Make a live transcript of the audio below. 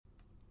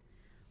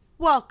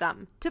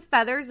Welcome to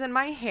Feathers in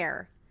My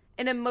Hair,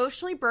 an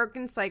Emotionally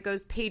Broken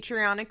Psycho's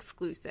Patreon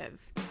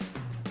exclusive.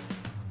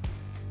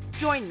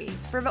 Join me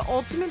for the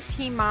ultimate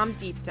teen mom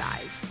deep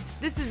dive.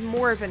 This is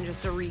more than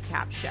just a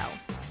recap show.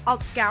 I'll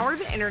scour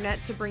the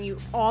internet to bring you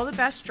all the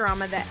best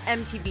drama that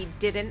MTV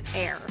didn't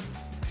air.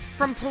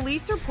 From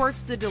police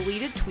reports to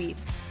deleted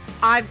tweets,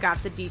 I've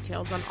got the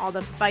details on all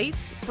the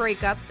fights,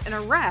 breakups, and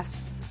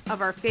arrests of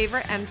our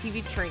favorite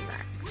MTV train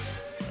wrecks.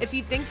 If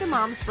you think the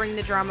moms bring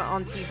the drama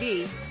on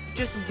TV,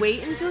 just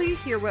wait until you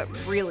hear what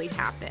really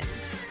happened.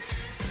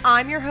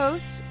 I'm your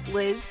host,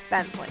 Liz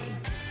Bentley.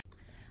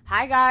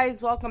 Hi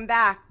guys, welcome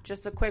back.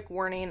 Just a quick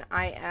warning,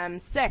 I am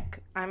sick.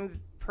 I'm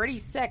pretty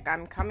sick.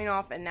 I'm coming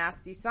off a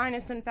nasty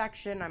sinus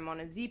infection. I'm on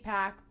a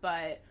Z-Pack,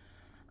 but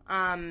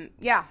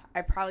yeah,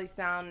 I probably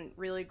sound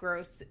really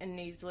gross and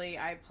nasally.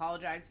 I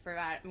apologize for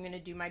that. I'm going to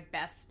do my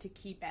best to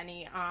keep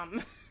any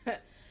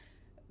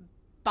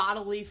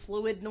bodily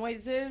fluid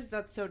noises,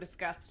 that's so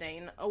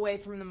disgusting, away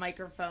from the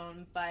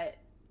microphone, but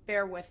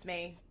bear with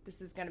me.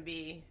 This is going to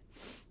be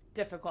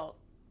difficult.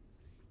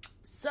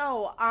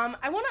 So,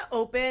 I want to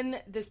open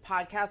this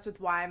podcast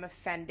with why I'm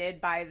offended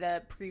by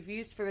the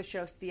previews for the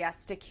show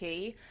Siesta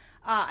Key.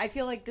 I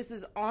feel like this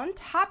is on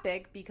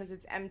topic because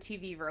it's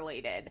MTV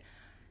related.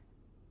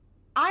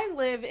 I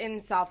live in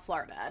South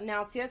Florida.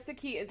 Now, Siesta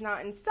Key is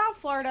not in South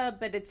Florida,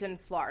 but it's in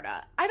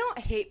Florida. I don't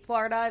hate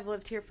Florida. I've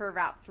lived here for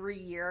about 3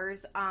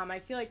 years. I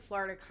feel like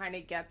Florida kind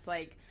of gets,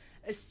 like,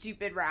 a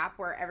stupid rap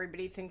where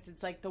everybody thinks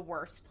it's, like, the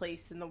worst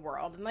place in the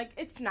world. And, like,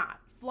 it's not.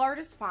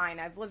 Florida's fine.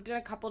 I've lived in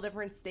a couple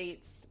different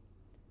states.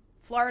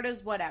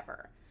 Florida's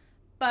whatever.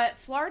 But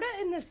Florida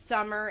in the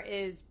summer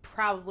is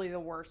probably the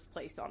worst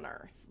place on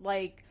earth.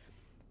 Like,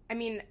 I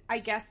mean, I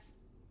guess...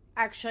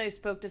 Actually, I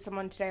spoke to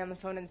someone today on the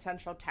phone in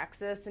Central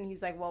Texas, and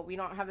he's like, well, we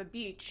don't have a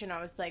beach. And I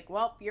was like,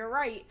 well, you're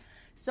right.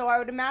 So I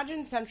would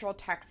imagine Central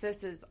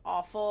Texas is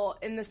awful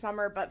in the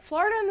summer, but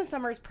Florida in the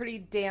summer is pretty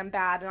damn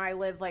bad, and I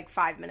live like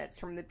 5 minutes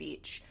from the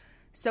beach.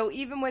 So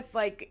even with,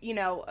 like, you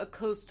know, a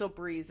coastal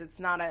breeze, it's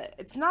not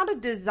a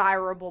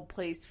desirable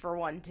place for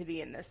one to be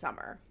in the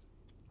summer.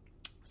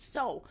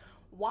 So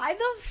why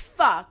the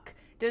fuck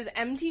does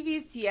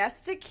MTV's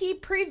Siesta Key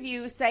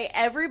preview say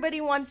everybody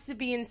wants to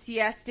be in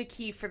Siesta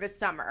Key for the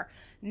summer?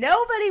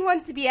 Nobody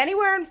wants to be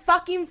anywhere in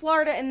fucking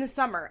Florida in the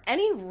summer.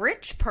 Any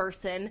rich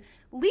person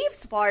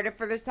leaves Florida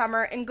for the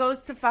summer and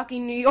goes to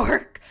fucking New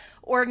York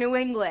or New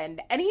England.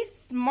 Any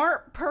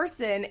smart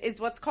person is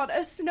what's called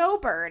a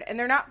snowbird, and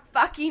they're not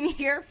fucking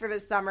here for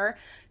the summer,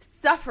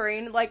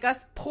 suffering like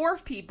us poor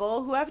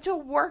people who have to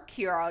work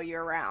here all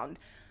year round.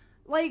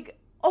 Like,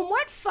 on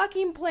what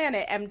fucking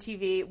planet,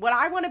 MTV, would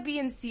I want to be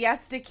in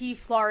Siesta Key,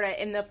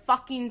 Florida in the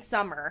fucking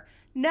summer?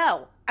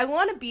 No, I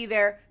want to be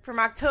there from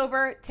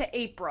October to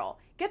April.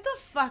 Get the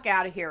fuck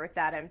out of here with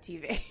that,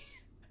 MTV.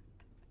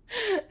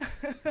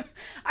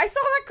 I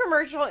saw that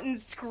commercial and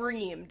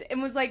screamed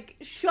and was like,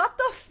 shut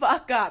the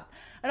fuck up.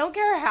 I don't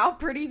care how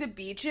pretty the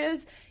beach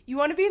is. You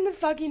want to be in the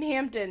fucking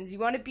Hamptons. You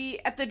want to be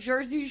at the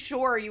Jersey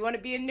Shore. You want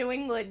to be in New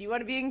England. You want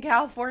to be in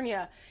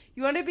California.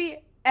 You want to be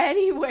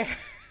anywhere.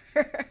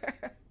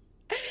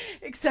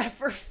 Except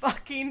for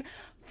fucking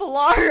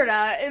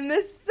Florida in the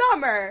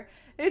summer.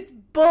 It's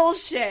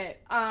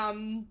bullshit.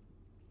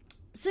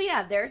 So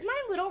yeah, there's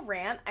my little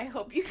rant. I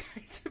hope you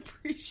guys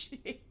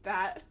appreciate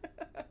that.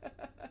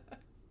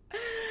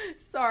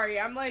 Sorry,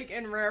 I'm like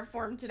in rare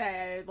form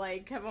today. I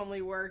like have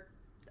only worked,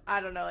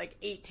 I don't know, like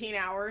 18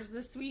 hours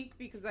this week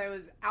because I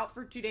was out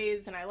for 2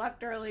 days and I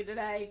left early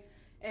today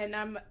and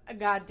I'm a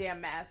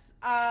goddamn mess.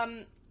 Who do I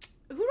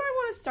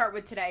want to start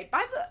with today?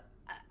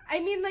 I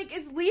mean, like,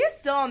 is Leah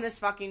still on this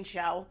fucking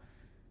show?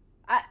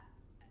 I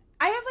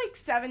have, like,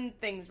 7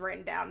 things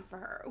written down for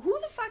her. Who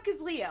the fuck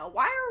is Leah?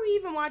 Why are we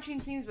even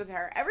watching scenes with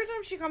her? Every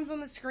time she comes on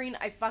the screen,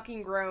 I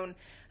fucking groan.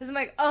 Because I'm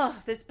like, ugh,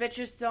 this bitch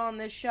is still on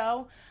this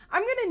show.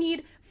 I'm gonna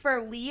need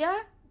for Leah,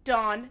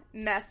 Dawn,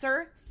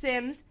 Messer,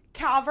 Sims,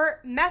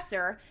 Calvert,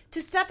 Messer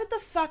to step it the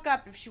fuck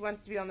up if she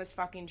wants to be on this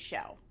fucking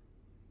show.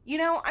 You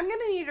know, I'm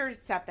gonna need her to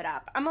step it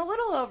up. I'm a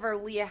little over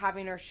Leah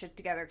having her shit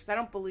together because I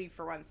don't believe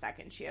for 1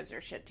 second she has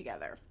her shit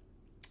together.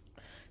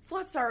 So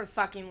let's start with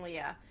fucking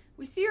Leah.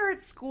 We see her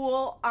at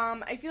school.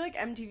 I feel like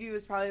MTV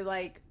was probably,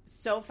 like,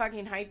 so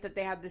fucking hyped that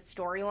they had this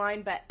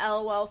storyline, but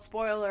LOL,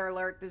 spoiler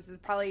alert, this is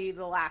probably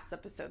the last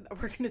episode that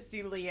we're going to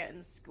see Leah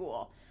in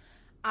school.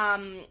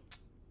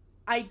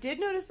 I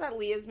did notice that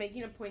Leah's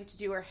making a point to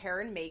do her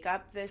hair and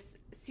makeup this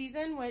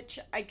season, which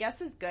I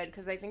guess is good,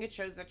 because I think it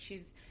shows that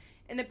she's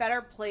in a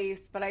better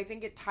place, but I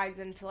think it ties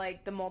into,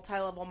 like, the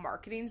multi-level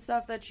marketing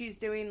stuff that she's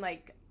doing.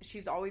 Like,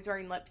 she's always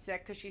wearing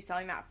lipstick because she's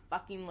selling that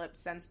fucking lip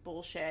sense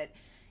bullshit.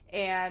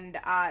 And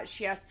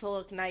she has to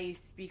look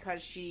nice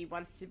because she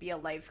wants to be a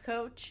life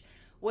coach.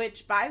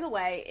 Which, by the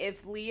way,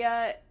 if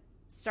Leah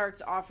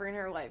starts offering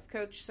her life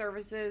coach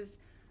services,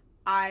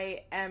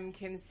 I am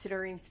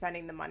considering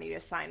spending the money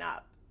to sign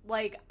up.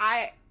 Like,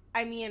 I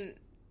mean,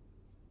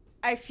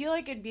 I feel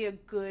like it'd be a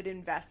good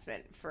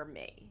investment for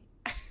me.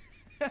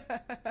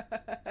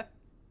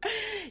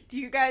 Do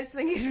you guys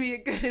think it'd be a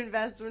good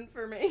investment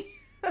for me?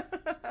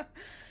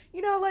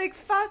 like,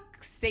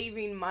 fuck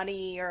saving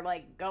money or,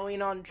 like,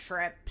 going on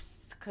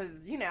trips,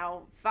 because,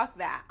 fuck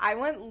that. I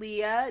want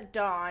Leah,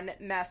 Dawn,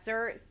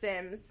 Messer,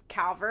 Sims,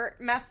 Calvert,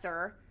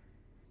 Messer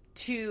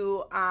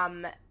to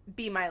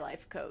be my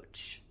life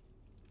coach.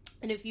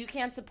 And if you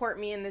can't support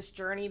me in this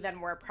journey,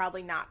 then we're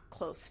probably not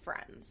close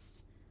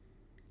friends.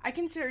 I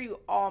consider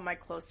you all my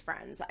close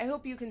friends. I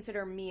hope you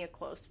consider me a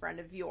close friend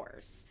of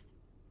yours.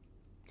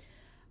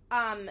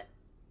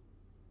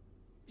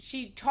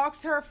 She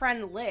talks to her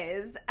friend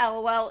Liz.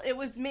 LOL, it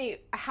was me.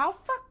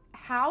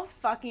 How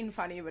fucking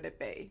funny would it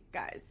be,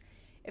 guys,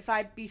 if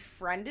I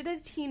befriended a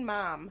teen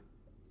mom,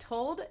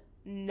 told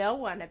no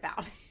one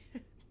about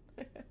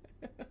it,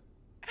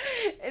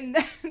 and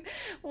then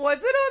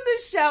wasn't on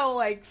the show,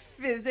 like,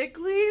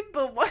 physically,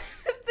 but one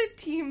of the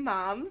teen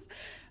moms,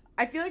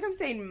 I feel like I'm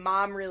saying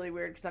mom really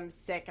weird because I'm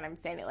sick and I'm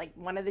saying it like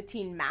one of the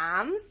teen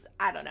moms.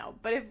 I don't know.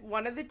 But if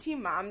one of the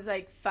teen moms,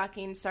 like,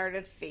 fucking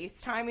started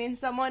FaceTiming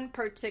someone,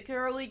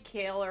 particularly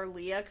Kale or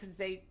Leah, because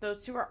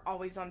those two are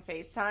always on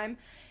FaceTime,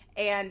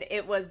 and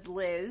it was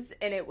Liz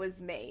and it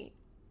was me.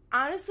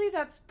 Honestly,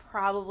 that's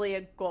probably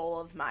a goal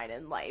of mine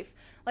in life.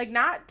 Like,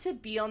 not to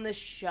be on the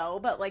show,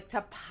 but, like,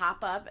 to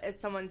pop up as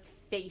someone's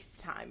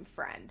FaceTime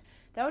friend.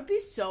 That would be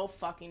so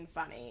fucking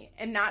funny.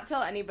 And not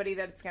tell anybody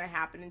that it's going to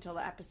happen until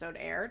the episode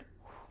aired.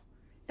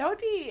 That would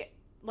be,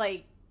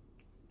 like,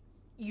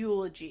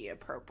 eulogy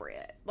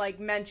appropriate. Like,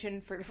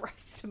 mentioned for the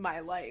rest of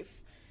my life.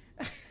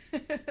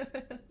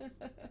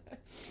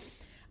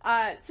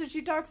 So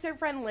she talks to her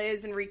friend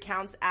Liz and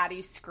recounts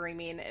Addie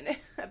screaming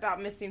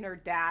about missing her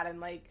dad.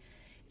 And, like,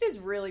 it is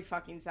really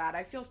fucking sad.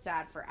 I feel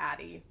sad for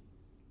Addie.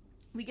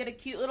 We get a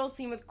cute little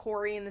scene with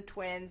Corey and the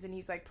twins. And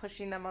he's, like,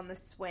 pushing them on the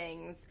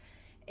swings.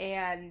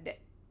 And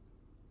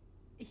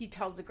he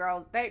tells the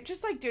girl, they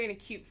just, like, doing a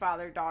cute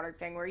father-daughter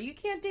thing where you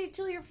can't date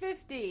till you're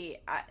 50.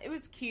 It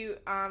was cute.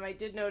 I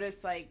did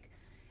notice, like,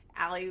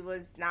 Allie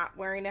was not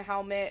wearing a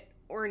helmet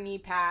or knee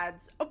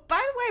pads. Oh, by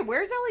the way,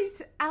 where's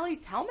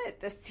Allie's helmet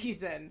this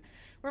season?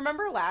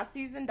 Remember last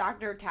season,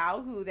 Dr.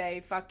 Tao, who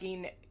they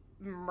fucking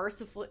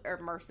mercifully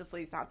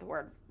is not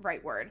the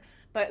right word,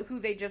 but who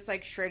they just,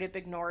 like, straight up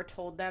ignore,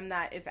 told them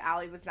that if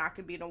Allie was not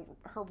going to be in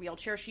her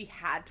wheelchair, she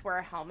had to wear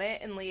a helmet.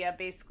 And Leah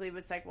basically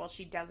was like, well,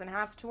 she doesn't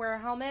have to wear a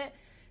helmet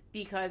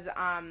because,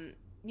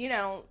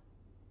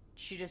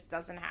 she just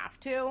doesn't have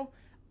to.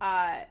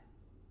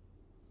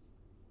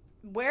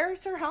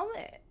 Where's her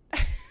helmet?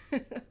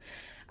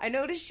 I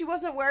noticed she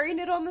wasn't wearing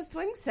it on the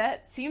swing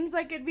set. Seems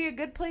like it'd be a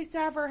good place to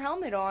have her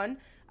helmet on.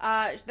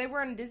 They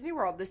were in Disney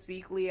World this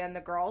week, Leah and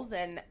the girls,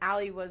 and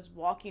Allie was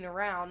walking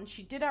around.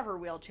 She did have her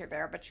wheelchair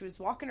there, but she was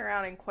walking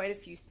around in quite a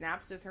few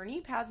snaps with her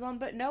knee pads on,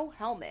 but no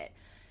helmet.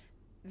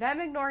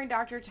 Them ignoring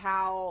Dr.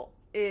 Tao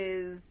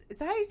is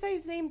that how you say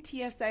his name?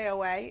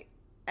 T-S-A-O-A?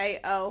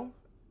 A-O?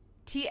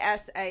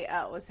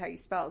 T-S-A-O is how you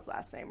spell his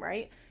last name,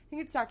 right? I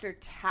think it's Dr.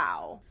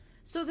 Tao.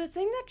 So the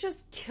thing that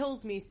just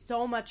kills me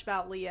so much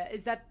about Leah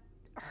is that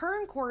her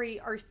and Corey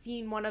are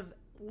seeing one of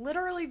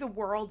literally the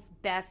world's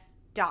best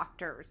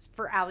doctors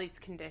for Allie's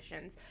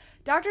conditions.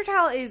 Dr.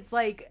 Tao is,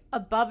 like,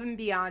 above and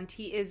beyond.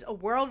 He is a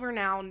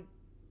world-renowned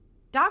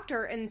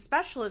doctor and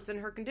specialist in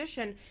her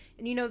condition.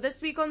 And,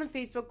 this week on the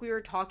Facebook, we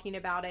were talking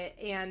about it,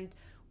 and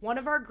one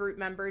of our group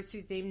members,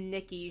 who's named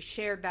Nikki,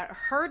 shared that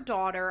her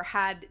daughter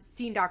had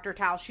seen Dr.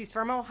 Tao. She's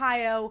from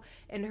Ohio,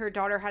 and her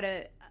daughter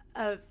had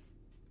a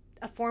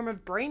form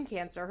of brain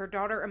cancer, her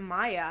daughter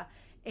Amaya.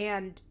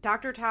 And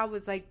Dr. Tao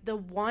was, like, the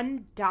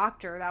one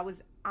doctor that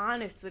was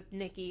honest with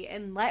Nikki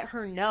and let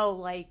her know,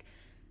 like,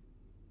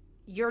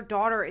 your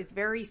daughter is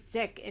very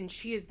sick and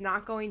she is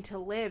not going to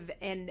live.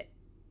 And,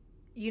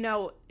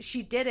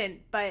 she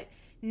didn't, but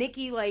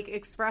Nikki, like,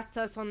 expressed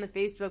to us on the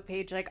Facebook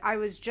page, like, I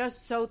was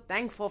just so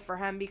thankful for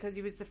him because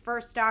he was the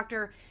first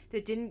doctor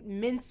that didn't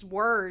mince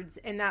words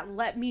and that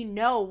let me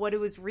know what it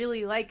was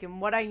really like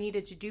and what I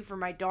needed to do for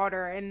my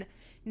daughter. And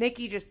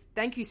Nikki, just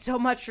thank you so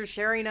much for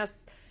sharing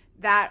us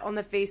that on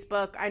the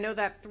Facebook. I know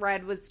that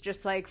thread was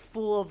just, like,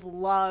 full of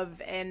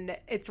love, and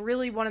it's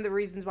really one of the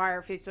reasons why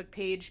our Facebook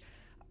page,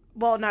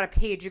 well, not a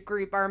page, a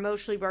group, our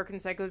Emotionally Broken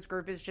Psychos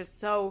group is just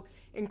so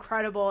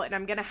incredible. And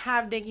I'm going to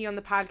have Nikki on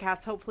the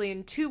podcast hopefully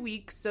in 2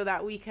 weeks so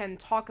that we can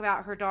talk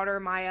about her daughter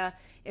Maya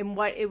and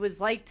what it was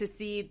like to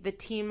see the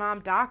teen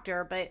mom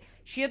doctor. But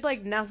she had,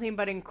 like, nothing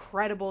but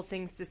incredible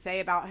things to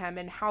say about him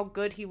and how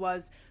good he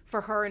was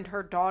for her and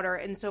her daughter.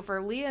 And so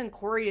for Leah and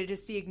Corey to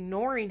just be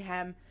ignoring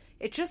him,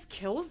 it just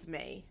kills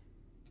me.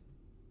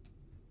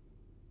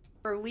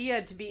 For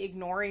Leah to be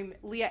ignoring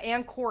Leah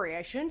and Corey,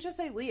 I shouldn't just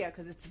say Leah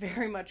because it's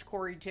very much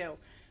Corey too.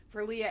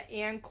 For Leah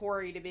and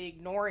Corey to be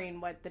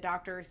ignoring what the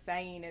doctor is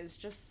saying is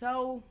just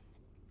so,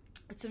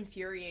 it's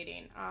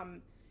infuriating.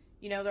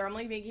 They're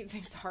only making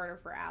things harder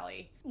for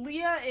Allie.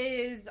 Leah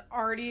is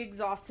already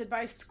exhausted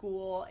by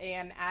school,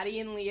 and Addie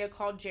and Leah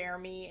call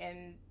Jeremy,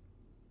 and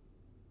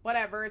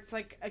whatever. It's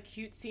like a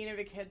cute scene of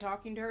a kid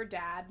talking to her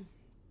dad.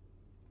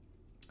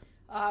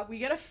 We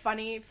get a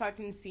funny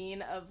fucking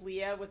scene of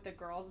Leah with the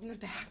girls in the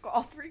back,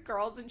 all three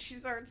girls, and she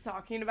starts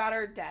talking about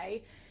her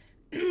day.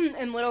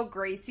 and little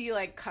Gracie,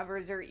 like,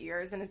 covers her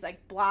ears, and it's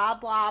like, blah,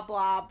 blah,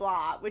 blah,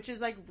 blah, which is,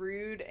 like,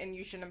 rude, and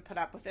you shouldn't put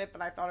up with it,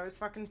 but I thought it was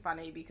fucking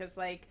funny, because,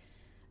 like,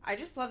 I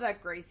just love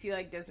that Gracie,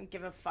 like, doesn't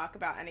give a fuck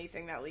about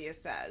anything that Leah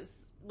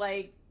says.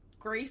 Like,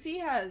 Gracie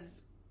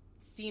has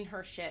seen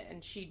her shit,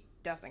 and she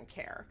doesn't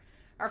care.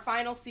 Our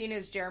final scene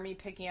is Jeremy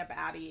picking up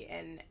Addie,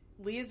 and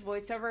Leah's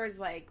voiceover is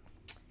like,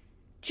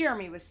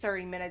 Jeremy was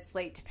 30 minutes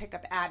late to pick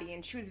up Addie,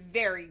 and she was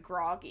very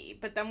groggy.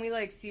 But then we,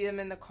 like, see them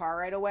in the car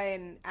right away,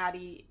 and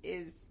Addie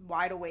is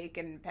wide awake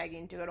and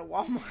begging to go to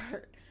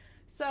Walmart.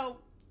 So,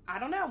 I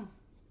don't know.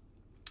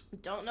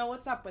 Don't know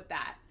what's up with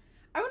that.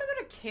 I want to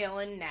go to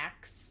Kaylin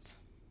next.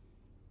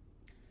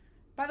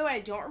 By the way,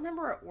 I don't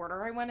remember what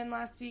order I went in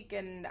last week,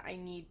 and I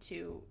need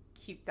to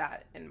keep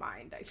that in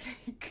mind, I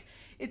think.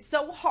 It's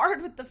so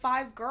hard with the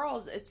 5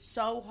 girls. It's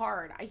so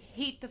hard. I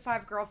hate the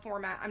 5-girl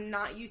format. I'm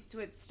not used to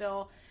it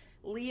still.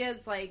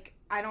 Leah's like,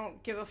 I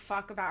don't give a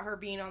fuck about her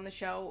being on the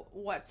show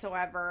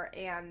whatsoever,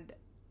 and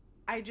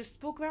I just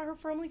spoke about her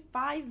for only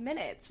 5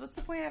 minutes. What's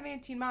the point of having a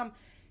teen mom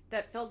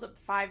that fills up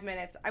 5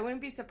 minutes? I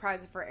wouldn't be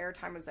surprised if her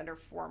airtime was under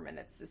 4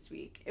 minutes this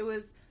week. It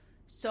was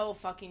so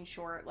fucking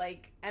short.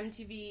 Like,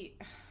 MTV,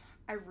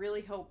 I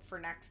really hope for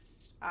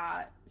next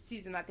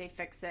season that they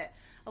fix it.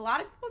 A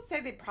lot of people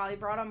say they probably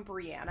brought on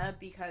Brianna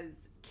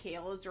because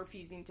Kale is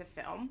refusing to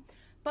film.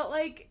 But,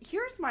 like,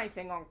 here's my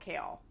thing on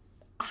Kale.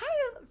 I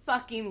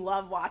fucking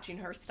love watching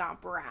her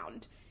stomp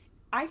around.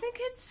 I think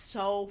it's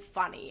so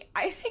funny.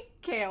 I think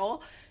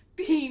Kale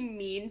being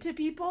mean to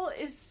people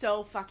is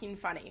so fucking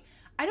funny.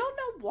 I don't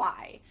know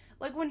why.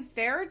 Like, when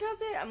Farrah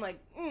does it, I'm like,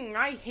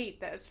 I hate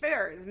this.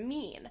 Farrah is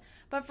mean.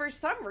 But for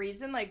some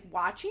reason, like,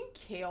 watching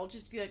Kale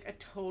just be, like, a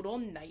total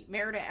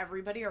nightmare to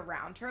everybody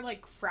around her,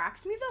 like,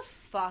 cracks me the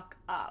fuck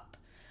up.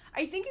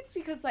 I think it's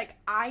because, like,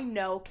 I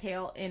know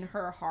Kale in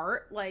her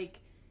heart, like,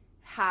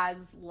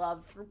 has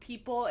love for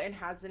people and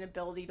has an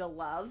ability to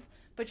love,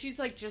 but she's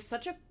like just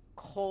such a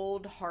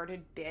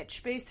cold-hearted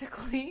bitch,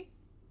 basically.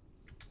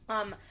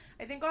 I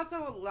think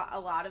also a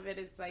lot of it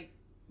is like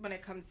when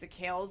it comes to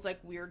Kale's like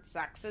weird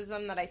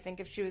sexism that I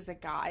think if she was a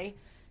guy,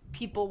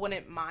 people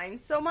wouldn't mind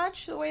so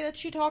much the way that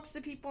she talks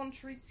to people and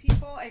treats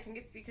people. I think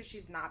it's because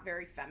she's not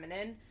very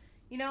feminine.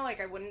 You know,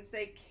 like I wouldn't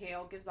say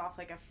Kale gives off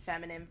like a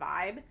feminine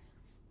vibe,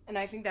 and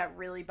I think that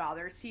really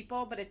bothers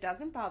people, but it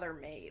doesn't bother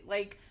me.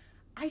 Like,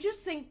 I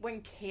just think when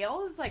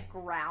Kale is, like,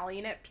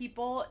 growling at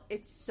people,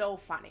 it's so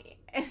funny.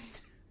 And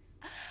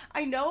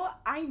I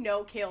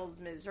know Kale's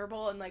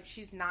miserable and, like,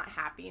 she's not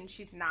happy and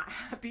she's not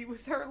happy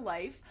with her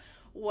life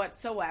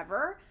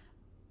whatsoever.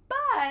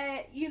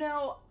 But, you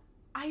know,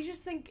 I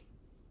just think,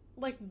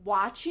 like,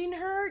 watching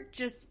her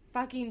just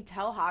fucking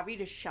tell Javi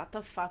to shut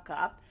the fuck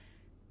up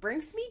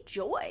brings me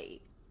joy.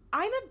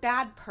 I'm a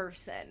bad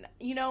person.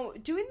 You know,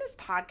 doing this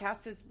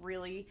podcast has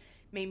really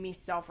made me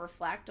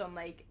self-reflect on,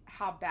 like,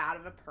 how bad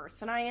of a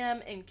person I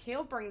am, and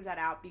Kale brings that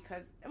out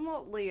because, and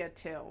well, Leah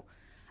too,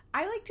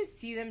 I like to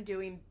see them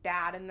doing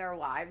bad in their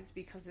lives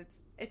because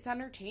it's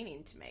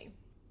entertaining to me.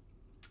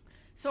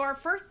 So our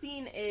first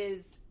scene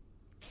is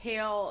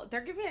Kale,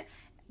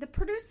 the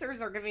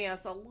producers are giving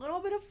us a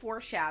little bit of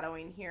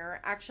foreshadowing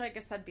here. Actually, I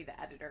guess that'd be the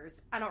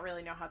editors. I don't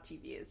really know how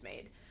TV is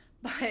made,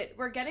 but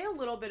we're getting a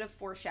little bit of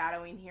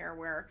foreshadowing here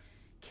where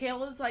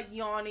Kale is, like,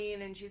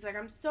 yawning, and she's like,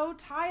 I'm so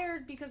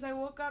tired because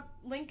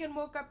Lincoln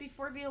woke up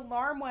before the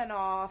alarm went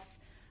off.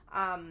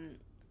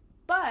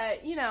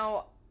 But, you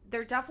know,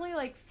 they're definitely,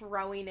 like,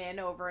 throwing in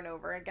over and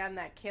over again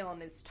that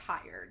Kaylin is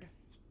tired.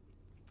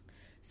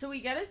 So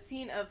we get a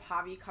scene of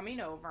Javi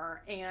coming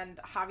over, and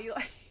Javi,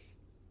 like,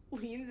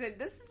 leans in.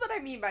 This is what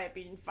I mean by it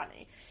being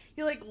funny.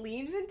 He, like,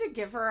 leans in to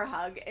give her a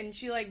hug, and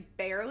she, like,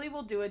 barely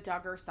will do a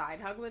Doug or side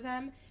hug with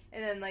him,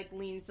 and then, like,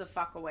 leans the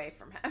fuck away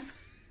from him.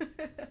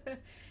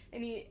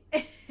 And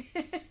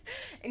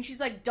and she's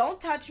like, don't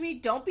touch me,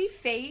 don't be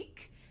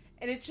fake.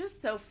 And it's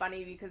just so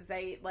funny because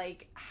they,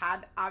 like,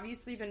 had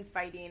obviously been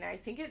fighting. I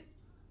think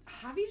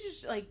Javi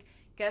just, like,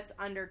 gets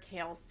under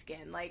Kale's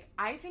skin. Like,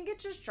 I think it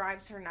just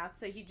drives her nuts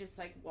that he just,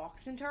 like,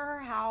 walks into her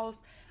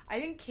house. I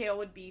think Kale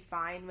would be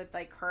fine with,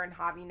 like, her and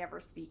Javi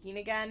never speaking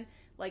again.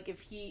 Like,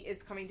 if he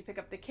is coming to pick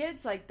up the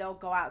kids, like, they'll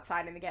go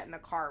outside and get in the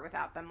car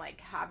without them,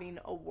 like, having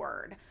a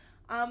word.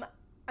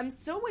 I'm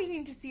still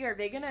waiting to see, are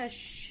they going to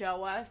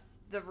show us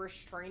the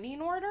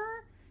restraining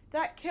order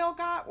that Kale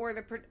got? Or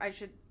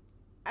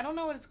I don't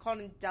know what it's called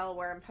in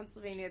Delaware. In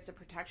Pennsylvania, it's a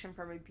protection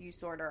from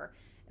abuse order.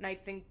 And I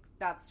think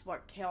that's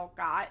what Kale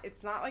got.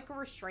 It's not like a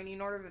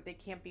restraining order that they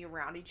can't be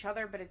around each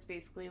other, but it's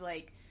basically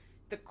like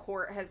the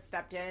court has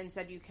stepped in and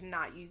said you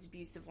cannot use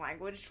abusive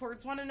language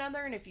towards one another.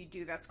 And if you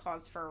do, that's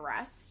cause for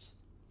arrest.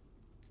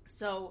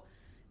 So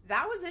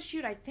that was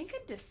issued, I think,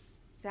 in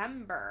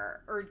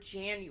December or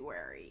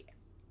January.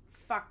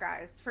 Fuck,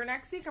 guys. For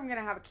next week, I'm going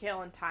to have a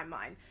Kaylin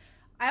timeline.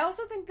 I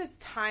also think this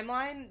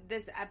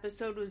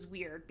episode was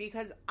weird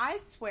because I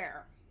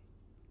swear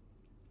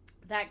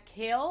that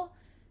Kale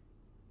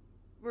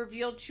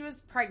revealed she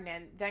was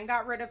pregnant, then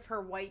got rid of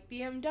her white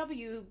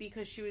BMW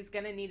because she was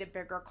going to need a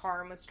bigger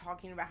car and was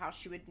talking about how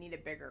she would need a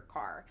bigger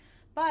car.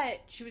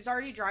 But she was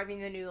already driving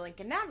the new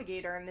Lincoln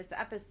Navigator in this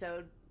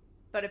episode,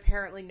 but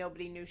apparently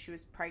nobody knew she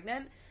was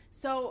pregnant.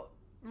 So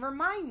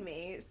remind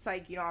me,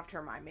 psych, you don't have to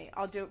remind me,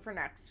 I'll do it for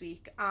next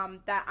week,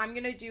 that I'm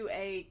going to do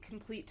a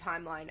complete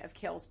timeline of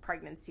Kail's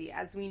pregnancy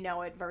as we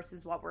know it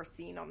versus what we're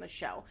seeing on the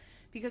show.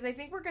 Because I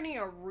think we're getting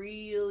a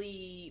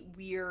really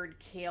weird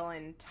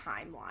Kailyn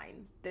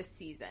timeline this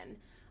season.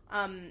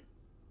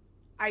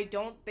 I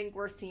don't think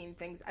we're seeing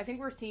things, I think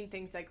we're seeing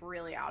things like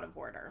really out of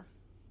order.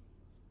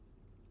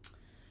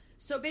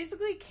 So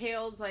basically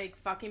Kail's like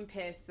fucking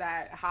pissed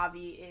that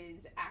Javi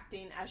is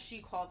acting, as she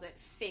calls it,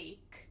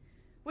 fake.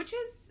 Which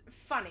is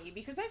funny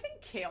because I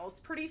think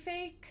Kail's pretty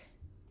fake.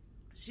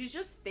 She's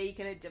just fake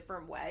in a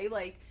different way.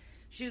 Like,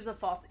 she's a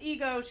false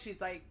ego. She's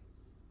like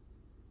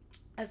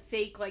a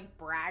fake like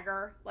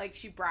bragger. Like,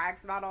 she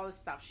brags about all the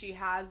stuff she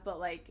has, but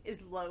like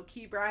is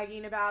low-key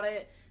bragging about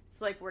it.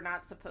 So like we're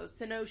not supposed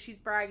to know she's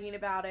bragging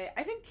about it.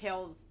 I think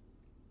Kail's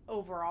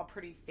overall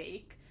pretty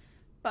fake.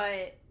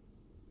 But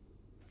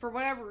for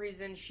whatever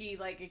reason, she,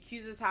 like,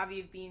 accuses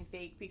Javi of being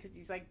fake because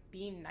he's, like,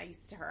 being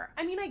nice to her.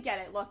 I mean, I get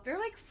it. Look, they're,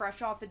 like,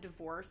 fresh off a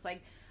divorce.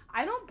 Like,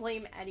 I don't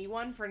blame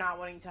anyone for not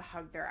wanting to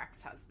hug their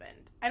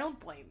ex-husband. I don't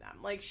blame them.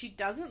 Like, she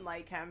doesn't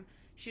like him.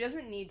 She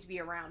doesn't need to be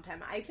around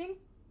him. I think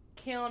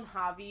Kail and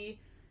Javi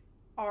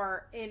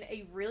are in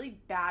a really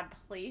bad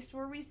place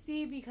where we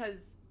see,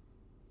 because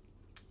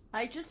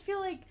I just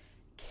feel like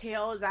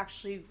Kail is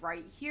actually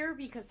right here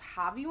because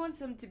Javi wants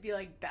them to be,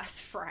 like,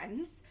 best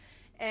friends.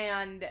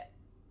 And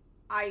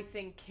I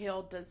think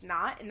Kail does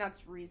not, and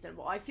that's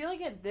reasonable. I feel like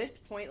at this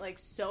point, like,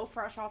 so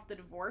fresh off the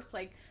divorce,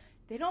 like,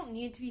 they don't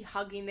need to be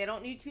hugging. They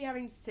don't need to be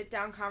having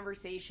sit-down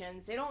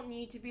conversations. They don't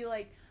need to be,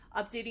 like,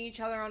 updating each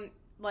other on,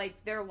 like,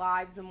 their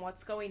lives and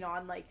what's going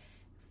on. Like,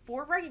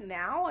 for right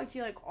now, I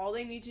feel like all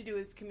they need to do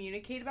is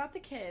communicate about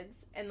the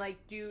kids and,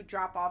 like, do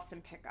drop-offs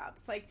and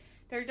pickups. Like,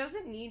 there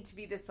doesn't need to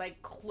be this,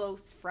 like,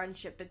 close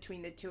friendship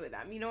between the two of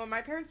them. You know, when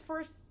my parents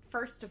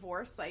first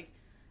divorced, like,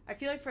 I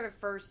feel like for the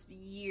first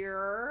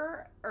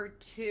year or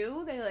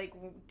two, they, like,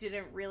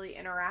 didn't really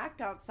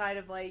interact outside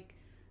of, like,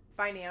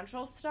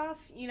 financial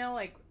stuff, you know,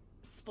 like,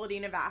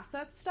 splitting of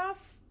assets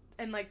stuff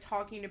and, like,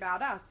 talking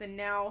about us. And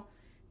now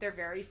they're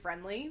very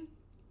friendly.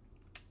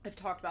 I've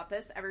talked about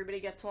this. Everybody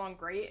gets along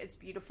great. It's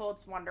beautiful.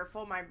 It's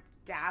wonderful. My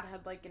dad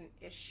had, like, an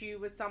issue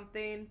with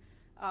something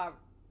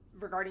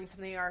regarding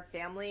something in our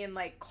family and,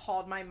 like,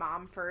 called my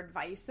mom for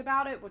advice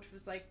about it, which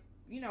was, like,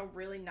 you know,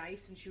 really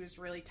nice, and she was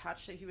really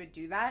touched that he would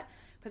do that.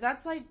 But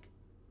that's, like,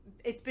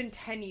 it's been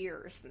 10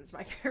 years since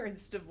my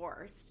parents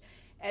divorced.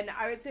 And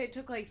I would say it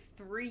took, like,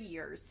 3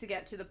 years to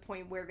get to the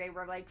point where they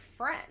were, like,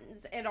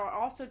 friends. And it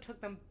also took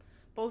them,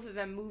 both of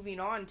them, moving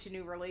on to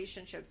new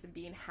relationships and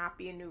being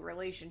happy in new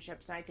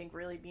relationships. And I think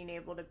really being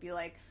able to be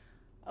like,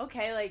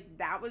 okay, like,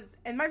 that was...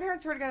 And my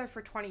parents were together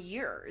for 20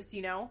 years,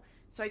 you know?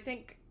 So I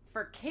think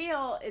for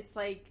Kail, it's,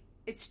 like,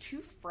 it's too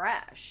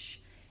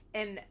fresh.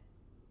 And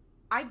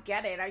I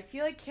get it. I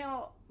feel like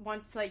Kail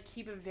wants to, like,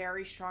 keep a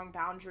very strong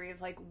boundary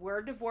of, like,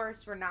 we're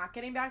divorced, we're not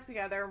getting back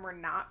together, and we're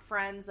not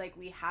friends, like,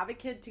 we have a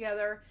kid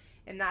together,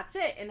 and that's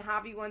it. And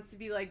Javi wants to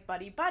be, like,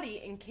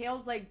 buddy-buddy, and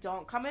Kail's like,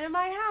 don't come into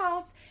my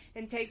house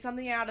and take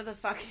something out of the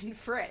fucking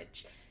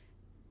fridge.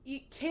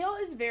 Kail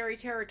is very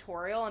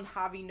territorial, and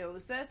Javi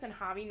knows this, and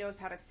Javi knows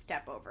how to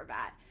step over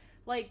that.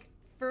 Like,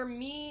 for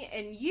me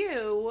and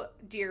you,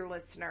 dear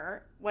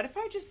listener, what if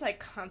I just, like,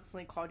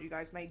 constantly called you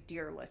guys my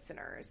dear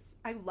listeners?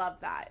 I love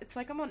that. It's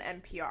like I'm on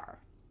NPR.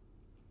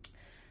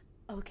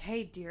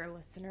 Okay, dear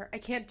listener. I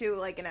can't do,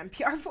 like, an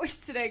NPR voice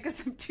today because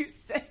I'm too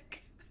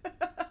sick.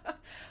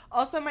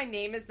 Also, my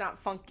name is not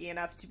funky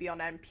enough to be on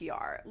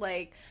NPR.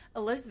 Like,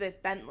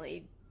 Elizabeth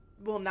Bentley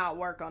will not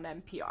work on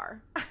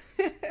NPR.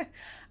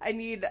 I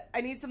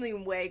need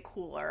something way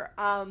cooler.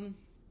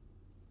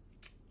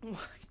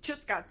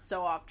 Just got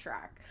so off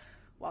track.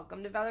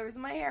 Welcome to Feathers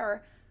in My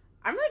Hair.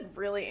 I'm, like,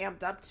 really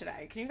amped up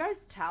today. Can you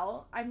guys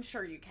tell? I'm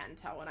sure you can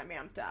tell when I'm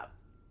amped up.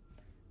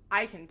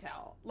 I can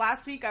tell.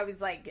 Last week I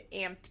was, like,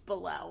 amped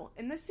below.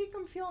 And this week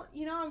I'm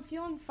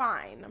feeling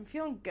fine. I'm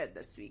feeling good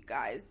this week,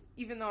 guys.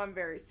 Even though I'm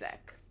very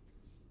sick.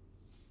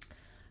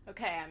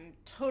 Okay, I'm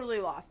totally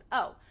lost.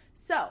 Oh,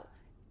 so,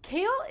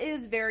 Kail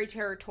is very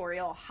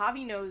territorial.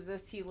 Javi knows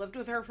this. He lived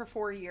with her for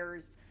 4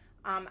 years.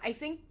 I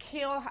think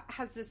Kail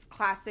has this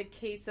classic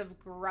case of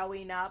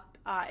growing up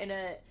in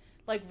a,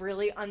 like,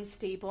 really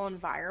unstable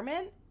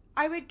environment,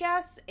 I would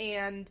guess.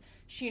 And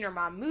she and her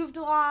mom moved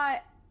a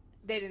lot.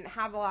 They didn't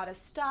have a lot of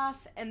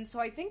stuff. And so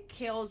I think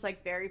Kail is,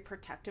 like, very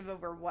protective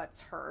over what's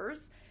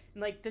hers.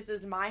 And, like, this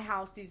is my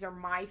house. These are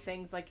my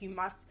things. Like, you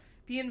must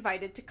be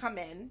invited to come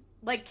in.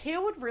 Like,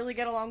 Kail would really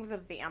get along with a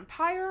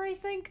vampire, I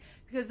think.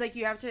 Because, like,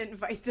 you have to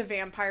invite the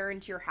vampire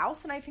into your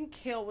house. And I think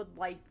Kail would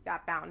like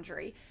that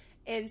boundary.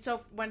 And so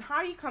when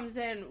Javi comes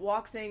in,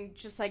 walks in,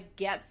 just, like,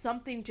 gets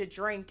something to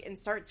drink and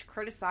starts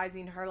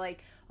criticizing her,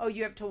 like, oh,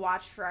 you have to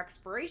watch for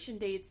expiration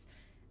dates,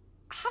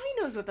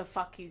 Javi knows what the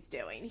fuck he's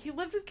doing. He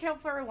lived with Kail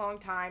for a long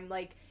time.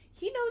 Like,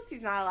 he knows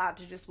he's not allowed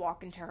to just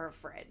walk into her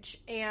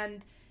fridge.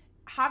 And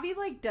Javi,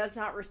 like, does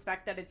not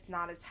respect that it's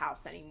not his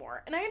house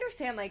anymore. And I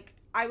understand, like,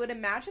 I would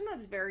imagine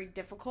that's very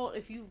difficult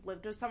if you've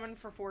lived with someone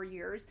for 4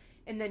 years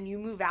and then you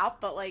move out,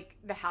 but, like,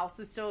 the house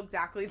is still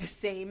exactly the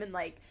same and,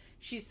 like,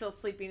 she's still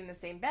sleeping in the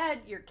same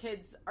bed, your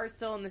kids are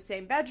still in the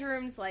same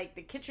bedrooms, like,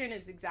 the kitchen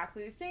is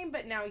exactly the same,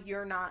 but now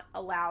you're not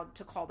allowed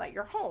to call that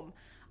your home.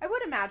 I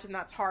would imagine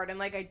that's hard, and,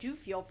 like, I do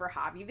feel for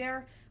Javi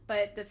there,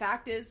 but the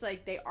fact is,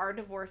 like, they are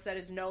divorced. That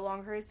is no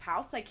longer his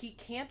house. Like, he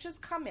can't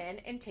just come in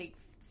and take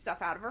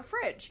stuff out of her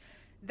fridge.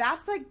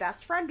 That's, like,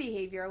 best friend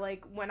behavior.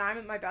 Like, when I'm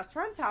at my best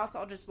friend's house,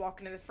 I'll just walk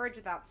into the fridge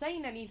without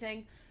saying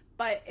anything.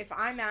 But if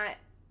I'm at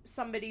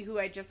somebody who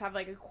I just have,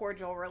 like, a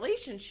cordial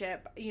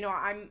relationship, you know,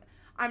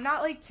 I'm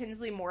not like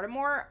Tinsley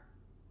Mortimer.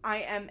 I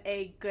am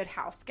a good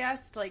house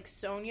guest. Like,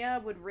 Sonia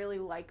would really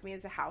like me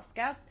as a house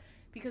guest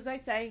because I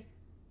say,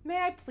 may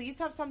I please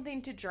have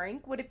something to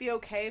drink? Would it be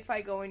okay if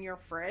I go in your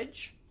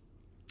fridge?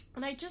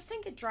 And I just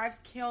think it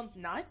drives Kale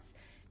nuts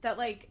that,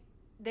 like,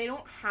 they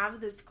don't have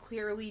this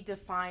clearly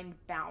defined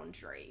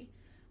boundary.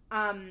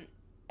 And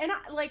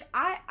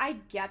I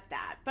get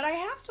that, but I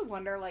have to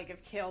wonder, like,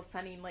 if Kale's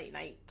sending late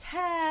night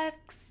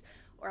texts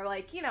or,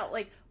 like, you know,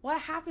 like, what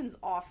happens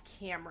off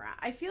camera.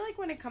 I feel like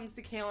when it comes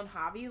to Kale and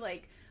Javi,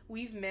 like,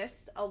 we've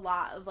missed a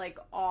lot of, like,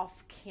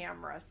 off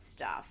camera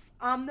stuff.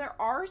 There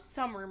are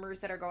some rumors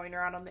that are going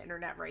around on the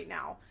internet right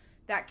now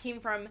that came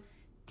from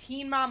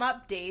Teen Mom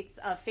Updates,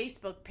 a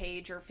Facebook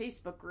page or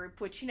Facebook group,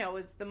 which, you know,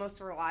 is the most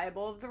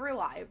reliable of the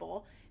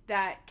reliable,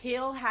 that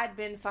Kale had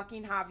been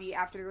fucking Javi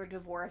after their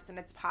divorce, and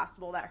it's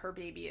possible that her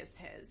baby is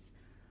his.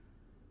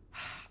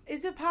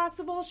 Is it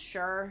possible?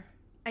 Sure.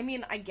 I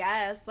mean, I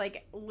guess,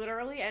 like,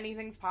 literally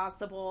anything's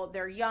possible.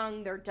 They're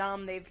young, they're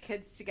dumb, they have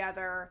kids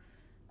together,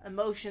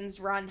 emotions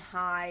run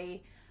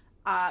high,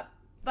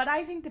 but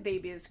I think the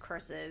baby is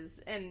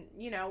Chris's, and,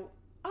 you know,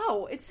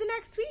 oh, it's the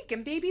next week,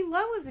 and baby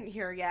Lo isn't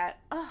here yet.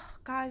 Ugh,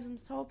 guys, I'm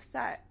so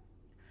upset.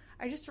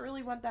 I just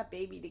really want that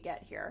baby to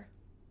get here.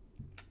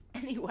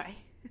 Anyway.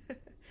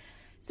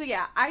 So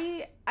yeah,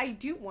 I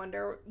do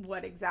wonder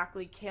what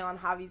exactly Kale and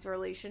Javi's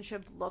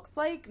relationship looks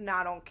like,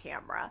 not on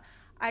camera.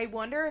 I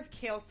wonder if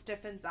Kale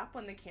stiffens up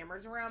when the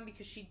camera's around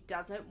because she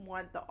doesn't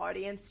want the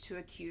audience to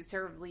accuse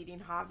her of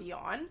leading Javi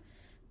on.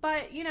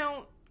 But, you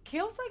know,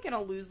 Kale's like in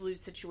a lose-lose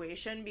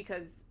situation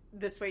because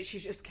this way she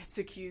just gets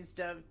accused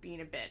of being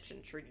a bitch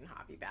and treating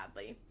Javi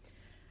badly.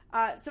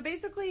 So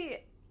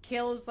basically,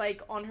 Kale is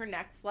like on her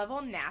next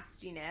level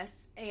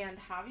nastiness, and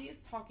Javi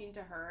is talking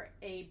to her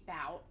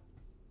about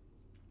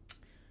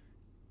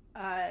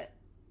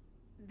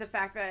the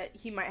fact that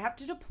he might have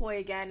to deploy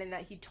again and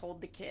that he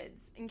told the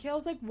kids. And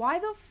Kale's like, why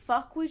the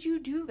fuck would you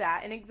do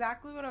that? And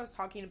exactly what I was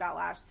talking about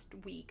last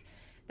week.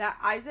 That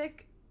I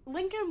think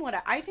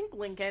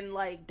Lincoln,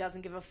 like,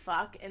 doesn't give a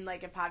fuck. And,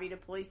 like, if Javi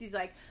deploys, he's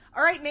like,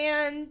 all right,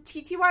 man,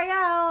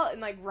 TTYL,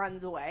 and, like,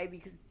 runs away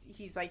because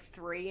he's, like,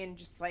 3 and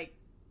just, like,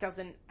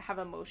 doesn't have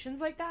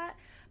emotions like that.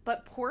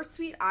 But poor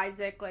sweet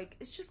Isaac, like,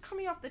 it's just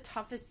coming off the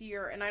toughest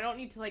year, and I don't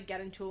need to, like, get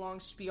into a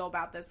long spiel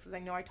about this, because I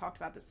know I talked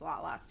about this a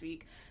lot last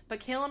week, but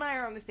Kale and I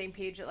are on the same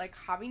page that, like,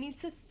 Javi needs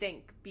to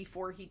think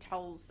before he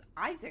tells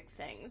Isaac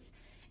things,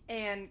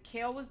 and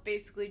Kale was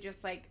basically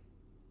just like,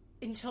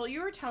 until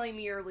you were telling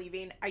me you're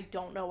leaving, I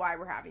don't know why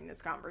we're having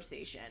this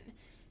conversation.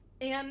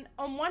 And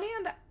on one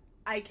hand,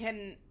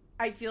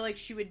 I feel like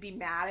she would be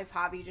mad if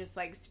Javi just,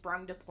 like,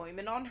 sprung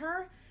deployment on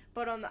her.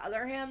 But on the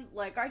other hand,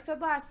 like I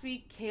said last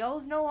week, Kale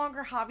is no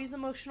longer Javi's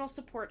emotional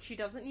support. She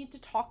doesn't need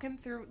to talk him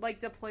through, like,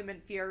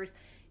 deployment fears.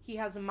 He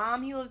has a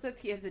mom he lives with.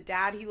 He has a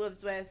dad he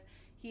lives with.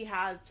 He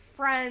has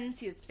friends.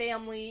 He has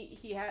family.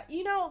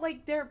 You know,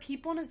 like, there are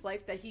people in his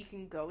life that he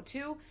can go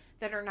to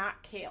that are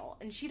not Kale.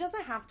 And she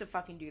doesn't have to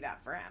fucking do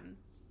that for him.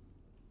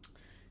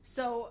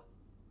 So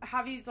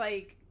Javi's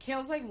like,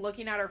 Kale's like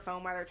looking at her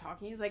phone while they're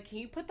talking. He's like, can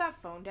you put that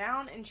phone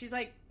down? And she's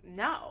like,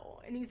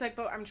 no. And he's like,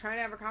 but I'm trying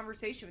to have a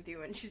conversation with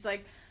you. And she's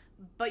like,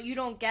 but you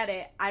don't get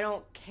it. I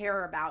don't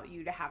care about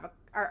you to have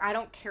I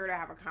don't care to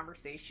have a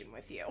conversation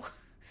with you.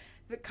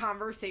 The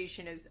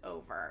conversation is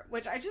over,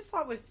 which I just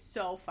thought was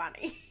so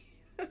funny.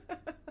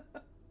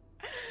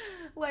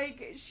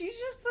 Like, she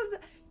just was,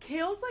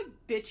 Kale's, like,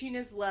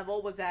 bitchiness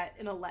level was at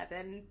an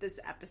 11 this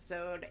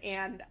episode,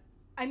 and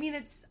I mean,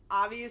 it's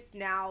obvious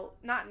now,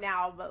 not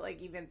now, but,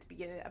 like, even at the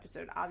beginning of the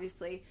episode,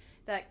 obviously,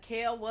 that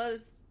Kale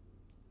was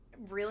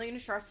really in a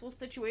stressful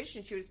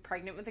situation. She was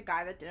pregnant with a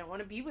guy that didn't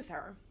want to be with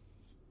her.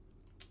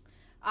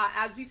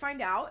 As we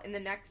find out in the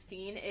next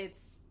scene,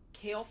 it's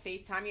Kale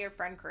FaceTiming her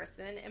friend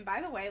Kristen. And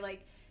by the way,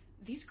 like,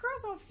 these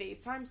girls all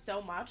FaceTime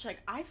so much.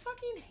 Like, I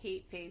fucking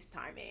hate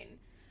FaceTiming.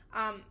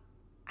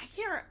 I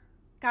can't...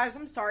 Guys,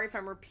 I'm sorry if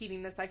I'm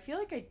repeating this. I feel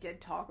like I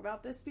did talk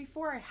about this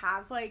before. I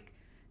have, like,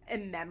 a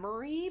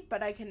memory,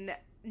 but I can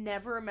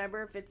never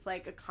remember if it's,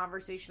 like, a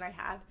conversation I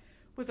had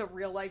with a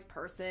real-life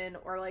person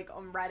or, like,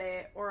 on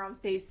Reddit or on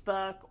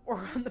Facebook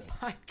or on the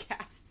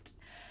podcast.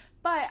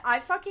 But I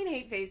fucking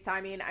hate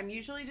FaceTiming. I'm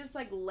usually just,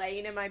 like,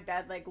 laying in my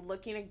bed, like,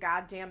 looking a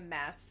goddamn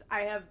mess.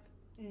 I have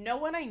no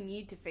one I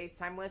need to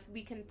FaceTime with.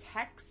 We can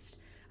text.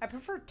 I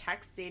prefer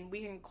texting.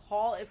 We can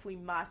call if we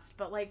must.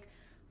 But, like,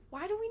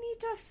 why do we need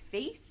to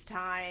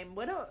FaceTime?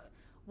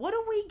 What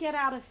do we get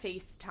out of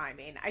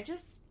FaceTiming?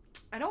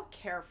 I don't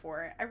care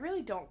for it. I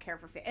really don't care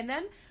for and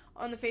then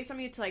on the FaceTime,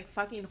 you have to, like,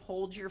 fucking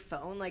hold your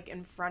phone, like,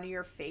 in front of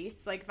your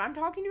face. Like, if I'm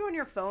talking to you on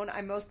your phone,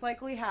 I most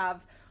likely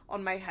have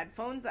on my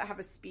headphones that have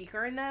a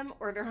speaker in them,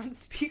 or they're on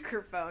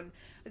speakerphone.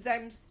 Because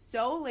I'm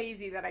so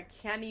lazy that I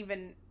can't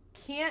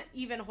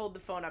even hold the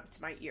phone up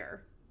to my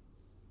ear.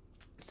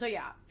 So,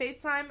 yeah,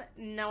 FaceTime,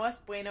 no es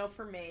bueno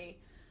for me.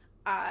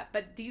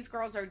 But these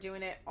girls are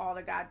doing it all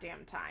the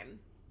goddamn time.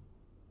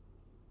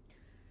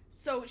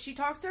 So she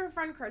talks to her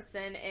friend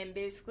Kristen and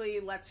basically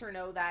lets her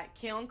know that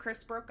Kale and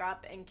Chris broke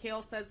up, and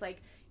Kale says,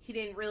 like, he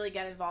didn't really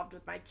get involved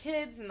with my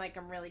kids, and, like,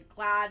 I'm really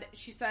glad.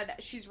 She said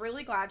she's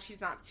really glad she's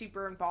not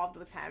super involved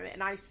with him,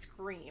 and I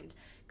screamed,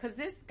 because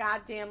this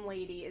goddamn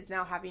lady is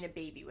now having a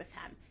baby with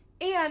him.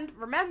 And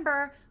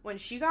remember, when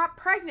she got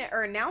pregnant,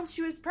 or announced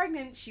she was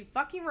pregnant, she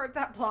fucking wrote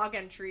that blog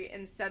entry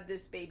and said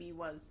this baby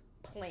was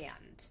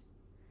planned.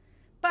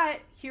 But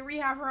here we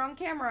have her on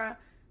camera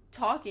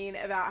talking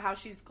about how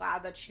she's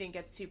glad that she didn't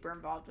get super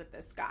involved with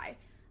this guy.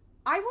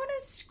 I want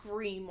to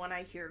scream when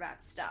I hear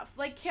that stuff.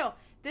 Like, Kale,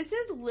 this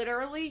is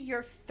literally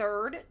your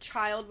third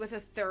child with a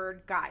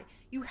third guy.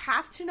 You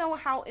have to know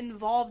how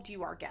involved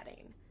you are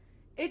getting.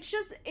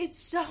 It's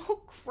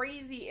so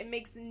crazy. It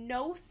makes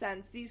no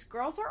sense. These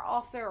girls are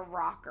off their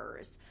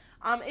rockers.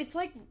 It's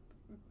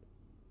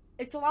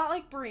a lot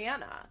like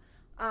Brianna.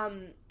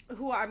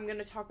 Who I'm going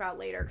to talk about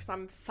later because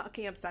I'm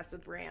fucking obsessed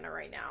with Brianna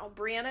right now.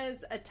 Brianna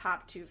is a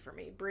top 2 for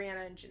me.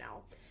 Brianna and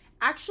Janelle.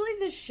 Actually,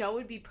 this show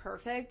would be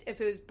perfect if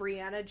it was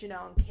Brianna,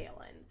 Janelle, and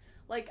Kaylin.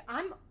 Like,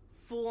 I'm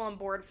full on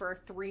board for a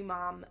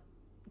 3-mom,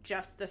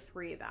 just the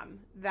 3 of them.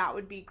 That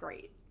would be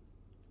great.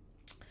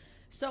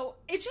 So,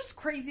 it's just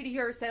crazy to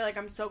hear her say, like,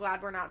 I'm so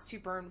glad we're not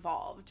super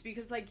involved.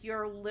 Because, like,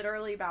 you're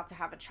literally about to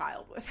have a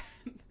child with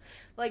him.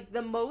 Like,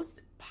 the most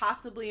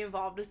possibly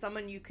involved with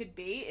someone you could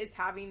be is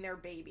having their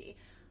baby.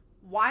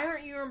 Why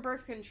aren't you in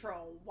birth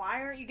control?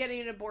 Why aren't you getting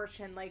an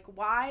abortion? Like,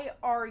 why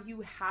are you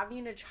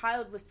having a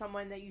child with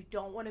someone that you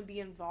don't want to be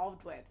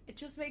involved with? It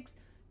just makes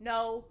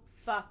no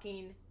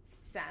fucking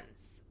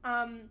sense.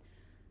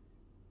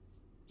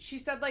 She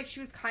said, like, she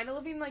was kind of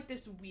living, like,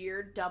 this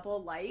weird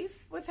double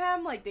life with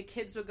him. Like, the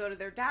kids would go to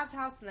their dad's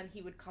house and then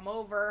he would come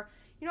over.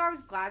 You know, I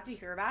was glad to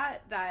hear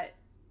that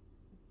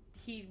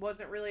he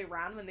wasn't really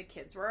around when the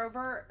kids were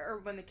over,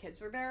 or when the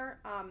kids were there.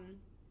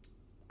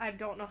 I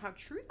don't know how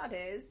true that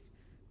is,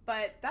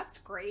 but that's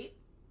great.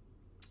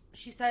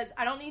 She says,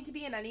 I don't need to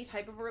be in any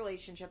type of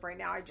relationship right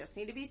now. I just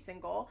need to be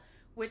single,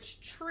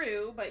 which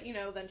true, but, you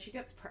know, then she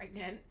gets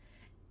pregnant.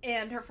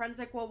 And her friend's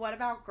like, well, what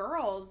about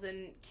girls?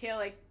 And Kale,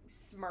 like,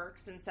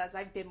 smirks and says,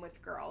 I've been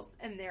with girls,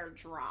 and they're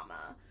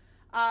drama.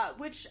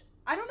 Which,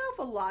 I don't know if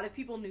a lot of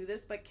people knew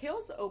this, but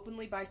Kale's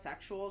openly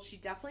bisexual. She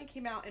definitely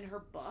came out in her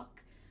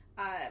book.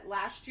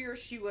 Last year,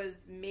 she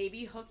was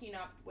maybe hooking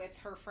up with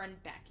her friend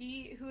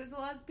Becky, who is a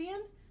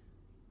lesbian.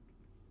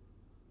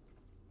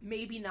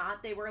 Maybe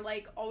not. They were,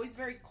 like, always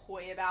very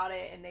coy about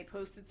it, and they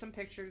posted some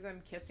pictures of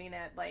them kissing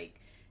at, like,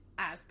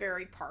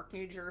 Asbury Park,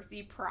 New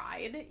Jersey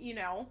Pride, you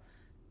know.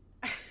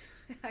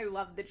 I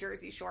love the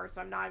Jersey Shore,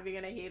 so I'm not even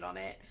going to hate on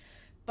it.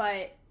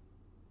 But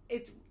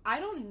I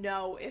don't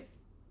know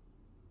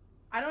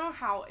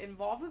how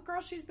involved with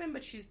girls she's been,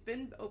 but she's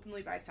been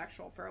openly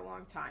bisexual for a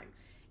long time.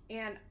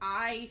 And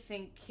I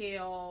think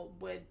Kale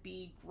would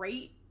be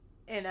great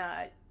in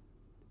a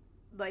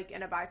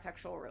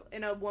bisexual,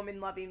 in a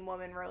woman-loving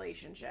woman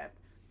relationship.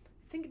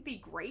 I think it'd be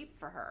great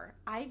for her.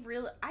 I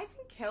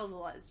think Kale's a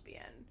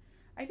lesbian.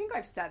 I think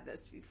I've said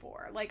this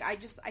before. Like, I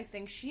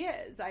think she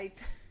is. I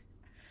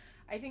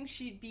think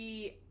she'd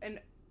be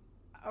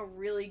a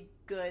really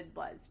good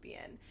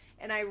lesbian.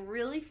 And I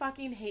really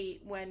fucking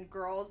hate when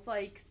girls,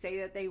 like, say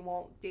that they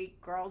won't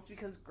date girls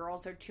because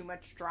girls are too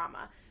much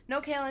drama. No,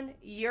 Kaylin,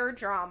 you're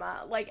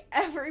drama. Like,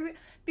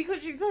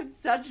 because she's had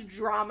such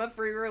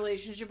drama-free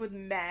relationship with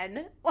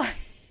men.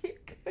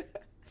 Like,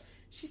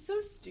 she's so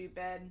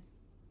stupid.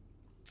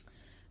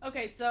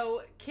 Okay,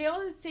 so Kale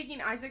is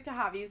taking Isaac to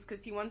Javi's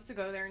because he wants to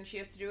go there and she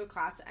has to do a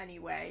class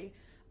anyway.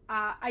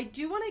 I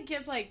do want to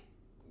give, like,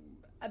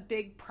 a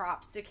big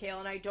props to Kale,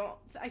 and I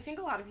think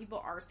a lot of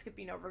people are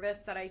skipping over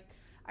this, that I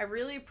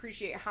really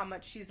appreciate how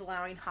much she's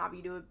allowing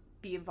Javi to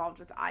be involved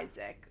with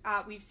Isaac.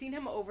 We've seen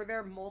him over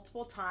there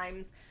multiple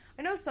times.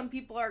 I know some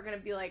people are going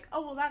to be like,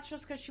 oh, well, that's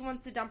just because she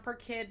wants to dump her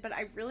kid, but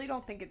I really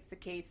don't think it's the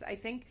case. I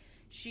think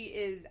she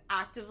is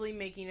actively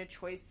making a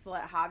choice to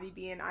let Javi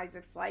be in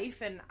Isaac's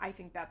life, and I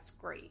think that's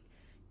great.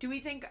 Do we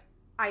think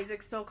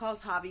Isaac still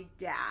calls Javi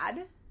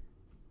dad?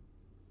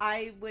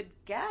 I would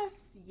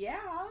guess,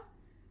 yeah.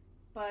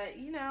 But,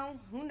 you know,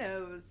 who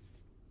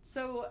knows?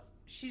 So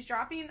she's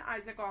dropping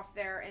Isaac off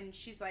there, and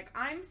she's like,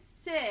 I'm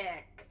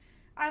sick.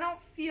 I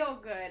don't feel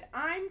good.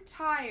 I'm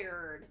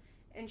tired.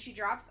 And she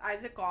drops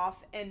Isaac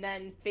off and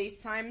then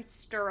FaceTimes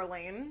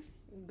Sterling.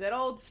 Good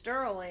old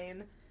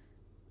Sterling.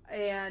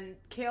 And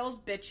Kale's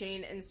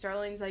bitching, and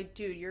Sterling's like,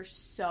 dude, you're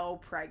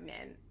so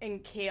pregnant.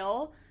 And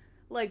Kale,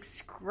 like,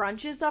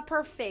 scrunches up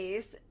her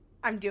face.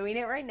 I'm doing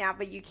it right now,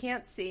 but you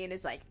can't see. And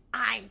is like,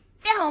 I'm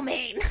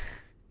filming.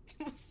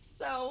 It was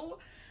so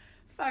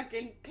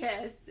fucking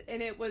pissed,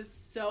 and it was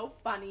so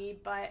funny,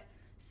 but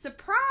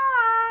surprise,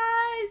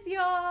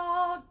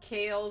 y'all,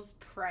 Kale's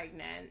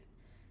pregnant.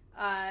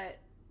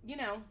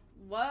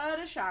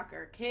 What a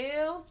shocker.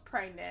 Kale's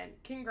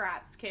pregnant.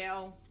 Congrats,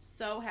 Kale.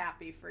 So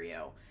happy for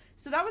you.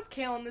 So that was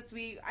Kale this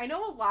week. I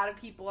know a lot of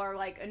people are,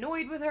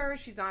 annoyed with her.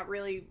 She's not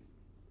really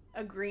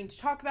agreeing to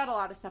talk about a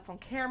lot of stuff on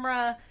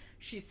camera.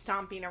 She's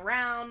stomping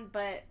around,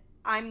 but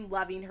I'm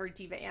loving her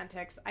diva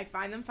antics. I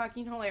find them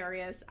fucking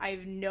hilarious. I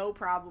have no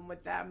problem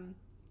with them.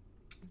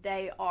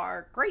 They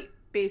are great,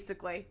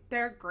 basically.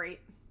 They're great.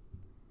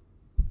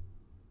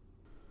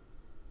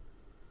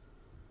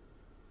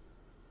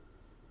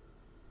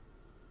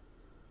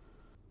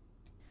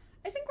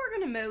 I think we're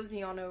going to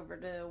mosey on over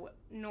to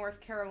North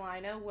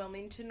Carolina,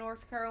 Wilmington,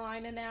 North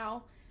Carolina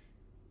now.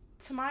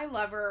 To my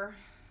lover,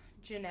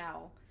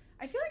 Janelle.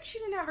 I feel like she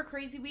didn't have a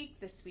crazy week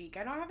this week.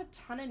 I don't have a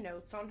ton of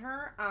notes on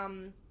her.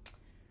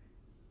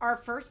 Our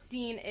first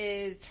scene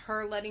is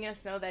her letting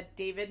us know that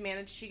David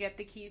managed to get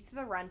the keys to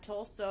the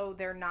rental, so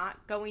they're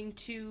not going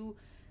to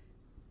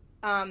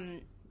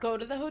go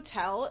to the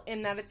hotel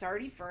and that it's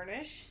already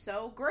furnished.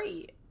 So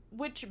great.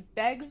 Which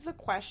begs the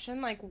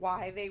question,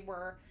 why they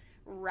were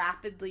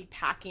rapidly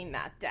packing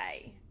that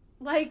day.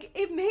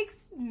 It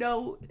makes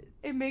no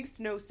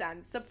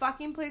sense. The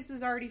fucking place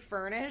was already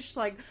furnished.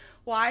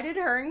 Why did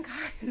her and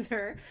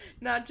Kaiser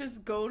not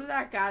just go to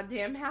that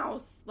goddamn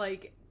house?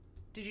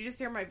 Did you just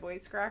hear my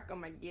voice crack? Oh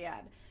my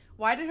god.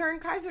 Why did her and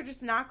Kaiser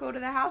just not go to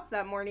the house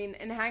that morning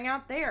and hang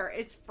out there?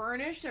 It's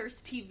furnished.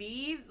 There's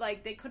TV.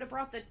 They could have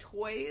brought the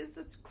toys.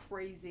 It's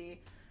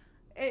crazy.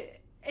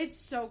 It's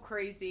so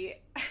crazy.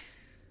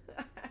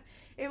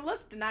 It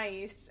looked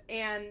nice,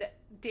 and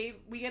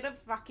we get a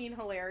fucking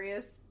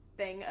hilarious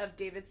thing of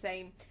David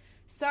saying,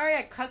 "Sorry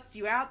I cussed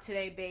you out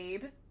today,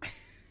 babe."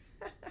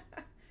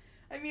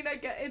 I mean,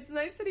 it's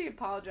nice that he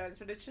apologized,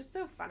 but it's just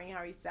so funny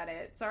how he said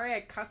it. "Sorry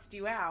I cussed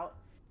you out."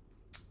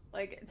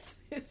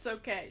 It's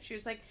okay. She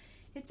was like,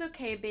 "It's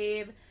okay,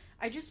 babe.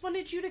 I just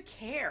wanted you to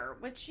care."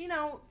 Which,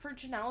 for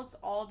Janelle, it's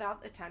all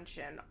about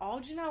attention.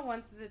 All Janelle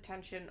wants is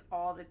attention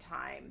all the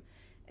time.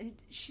 And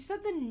she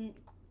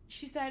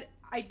said,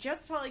 "I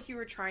just felt like you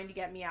were trying to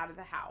get me out of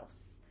the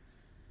house."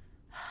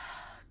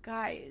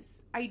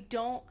 Guys, I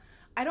don't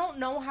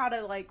know how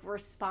to,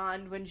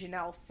 respond when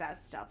Janelle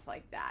says stuff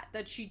like that.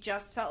 That she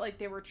just felt like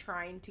they were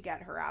trying to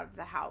get her out of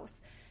the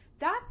house.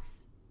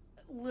 That's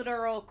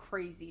literal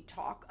crazy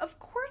talk. Of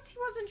course he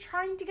wasn't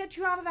trying to get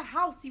you out of the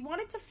house. He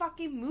wanted to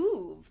fucking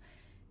move.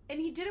 And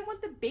he didn't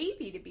want the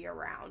baby to be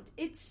around.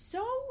 It's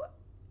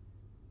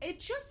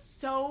just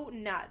so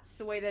nuts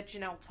the way that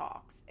Janelle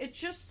talks. It's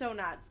just so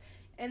nuts.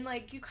 And,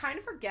 you kind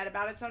of forget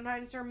about it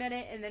sometimes for a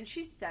minute, and then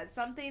she says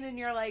something, and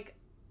you're like,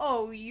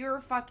 oh, you're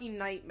a fucking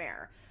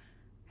nightmare.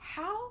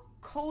 How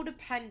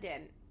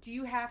codependent do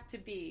you have to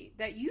be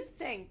that you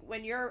think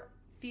when your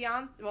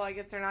fiance, well, I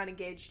guess they're not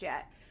engaged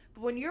yet,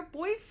 but when your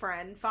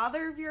boyfriend,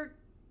 father of your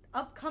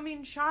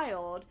upcoming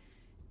child,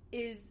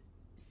 is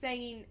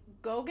saying,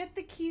 go get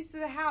the keys to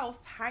the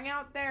house, hang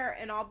out there,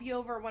 and I'll be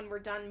over when we're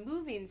done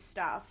moving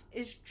stuff,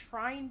 is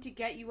trying to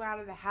get you out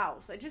of the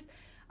house.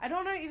 I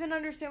don't even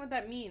understand what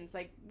that means.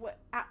 What?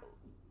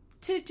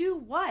 To do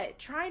what?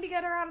 Trying to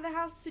get her out of the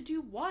house to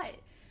do what?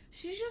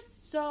 She's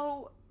just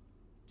so...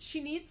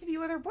 She needs to be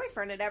with her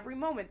boyfriend at every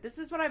moment. This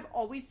is what I've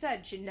always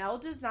said. Janelle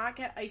does not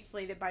get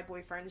isolated by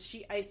boyfriends.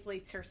 She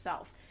isolates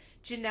herself.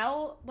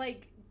 Janelle,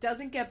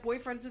 doesn't get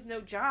boyfriends with no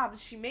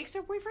jobs. She makes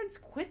her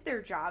boyfriends quit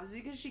their jobs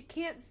because she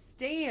can't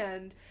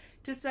stand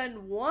to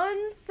spend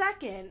 1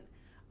 second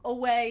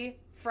away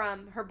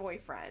from her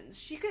boyfriends.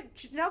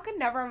 Janelle could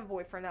never have a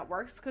boyfriend that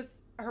works because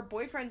her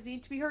boyfriends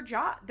need to be her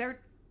job.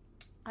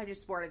 I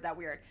just worded that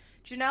weird.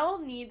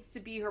 Janelle needs to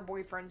be her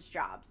boyfriend's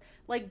jobs.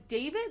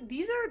 David,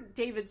 these are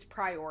David's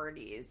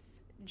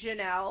priorities.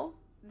 Janelle,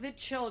 the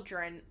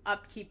children,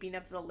 upkeeping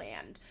of the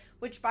land.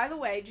 Which, by the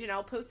way,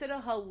 Janelle posted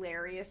a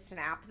hilarious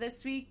snap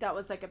this week that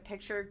was a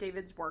picture of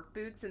David's work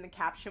boots, and the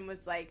caption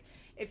was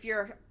if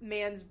your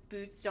man's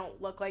boots don't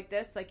look like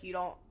this,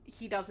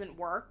 he doesn't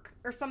work,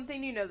 or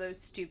something,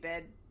 those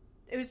stupid.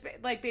 It was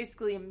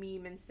basically a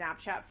meme in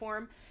Snapchat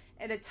form.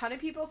 And a ton of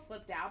people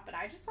flipped out, but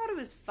I just thought it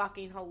was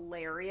fucking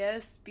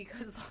hilarious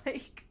because,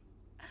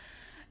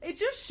 it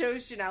just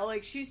shows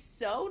Janelle, she's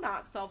so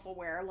not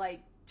self-aware,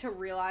 to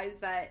realize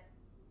that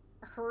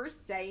her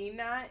saying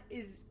that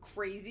is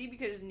crazy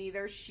because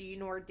neither she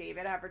nor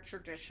David have a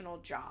traditional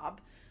job.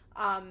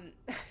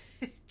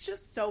 It's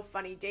just so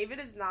funny. David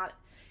is not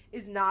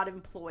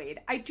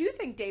employed. I do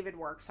think David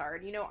works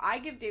hard. I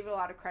give David a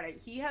lot of credit.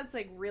 He has,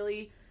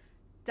 really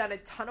done a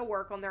ton of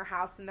work on their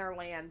house and their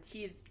land.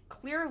 He's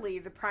clearly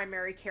the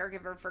primary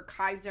caregiver for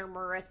Kaiser,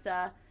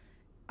 Marissa,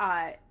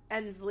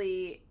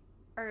 Ensley,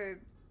 and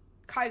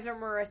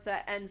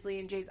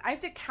Jace. I have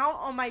to count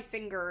on my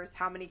fingers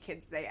how many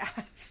kids they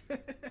have.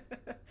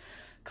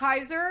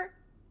 Kaiser,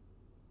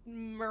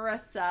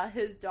 Marissa,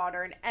 his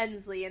daughter, and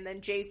Ensley, and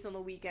then Jace on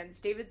the weekends.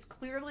 David's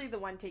clearly the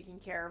one taking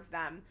care of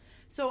them.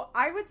 So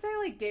I would say,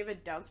 like,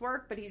 David does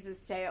work, but he's a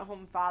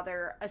stay-at-home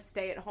father, a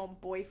stay-at-home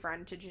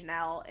boyfriend to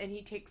Janelle, and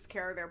he takes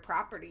care of their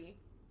property.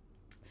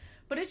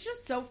 But it's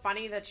just so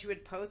funny that she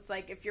would post,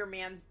 like, if your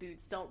man's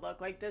boots don't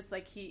look like this,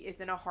 like, he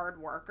isn't a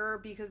hard worker,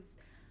 because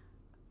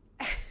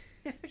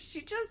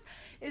she just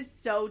is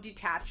so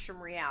detached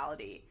from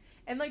reality.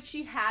 And, like,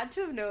 she had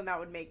to have known that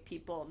would make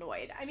people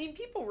annoyed. I mean,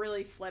 people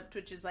really flipped,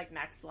 which is, like,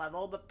 next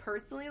level. But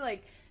personally,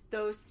 like,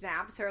 those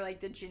snaps are,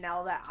 like, the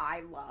Janelle that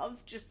I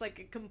love. Just, like,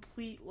 a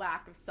complete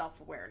lack of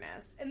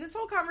self-awareness. And this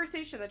whole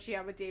conversation that she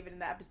had with David in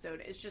the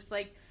episode is just,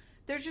 like,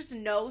 there's just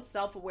no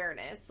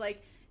self-awareness.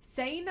 Like,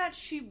 saying that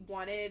she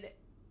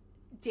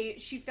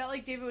felt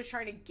like David was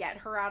trying to get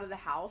her out of the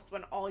house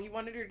when all he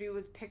wanted her to do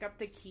was pick up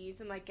the keys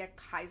and, like, get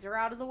Kaiser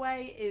out of the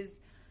way is...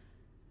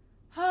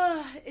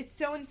 it's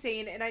so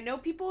insane. And I know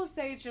people will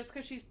say it's just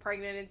because she's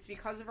pregnant, it's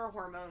because of her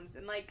hormones,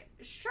 and, like,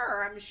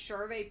 sure, I'm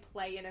sure they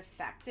play an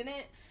effect in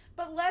it,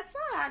 but let's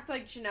not act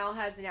like Janelle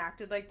hasn't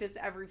acted like this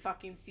every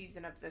fucking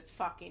season of this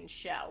fucking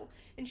show.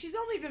 And she's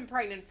only been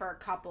pregnant for a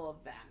couple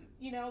of them.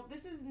 You know,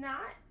 this is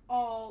not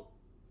all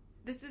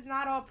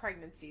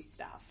pregnancy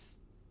stuff.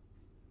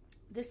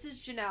 This is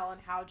Janelle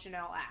and how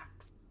Janelle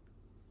acts.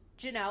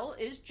 Janelle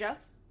is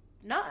just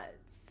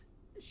nuts.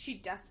 She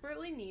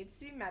desperately needs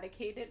to be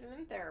medicated and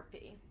in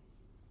therapy.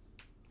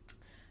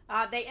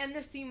 They end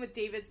the scene with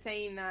David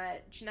saying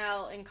that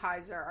Janelle and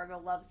Kaiser are the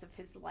loves of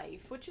his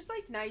life, which is,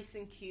 like, nice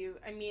and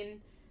cute. I mean,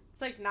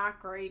 it's, like,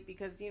 not great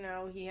because, you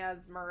know, he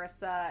has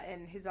Marissa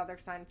and his other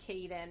son,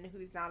 Caden, who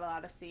he's not allowed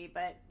to see,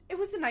 but it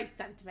was a nice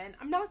sentiment.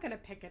 I'm not going to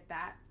pick at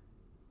that.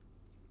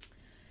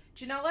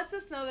 Janelle lets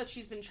us know that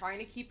she's been trying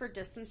to keep her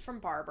distance from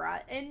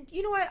Barbara, and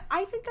you know what?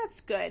 I think that's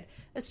good.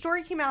 A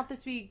story came out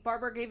this week.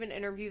 Barbara gave an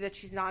interview that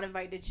she's not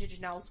invited to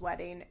Janelle's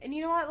wedding, and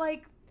you know what?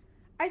 Like,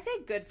 I say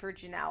good for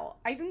Janelle.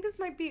 I think this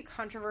might be a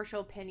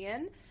controversial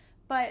opinion,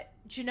 but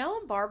Janelle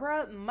and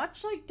Barbara,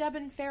 much like Deb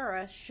and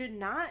Farrah, should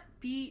not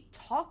be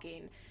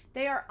talking.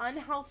 They are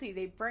unhealthy.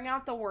 They bring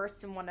out the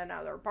worst in one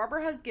another.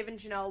 Barbara has given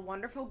Janelle a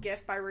wonderful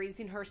gift by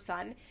raising her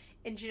son,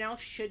 and Janelle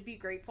should be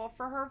grateful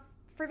for her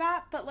for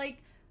that, but,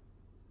 like,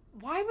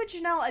 why would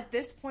Janelle at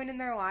this point in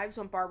their lives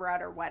want Barbara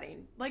at her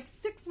wedding? Like,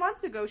 6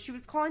 months ago, she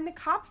was calling the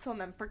cops on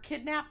them for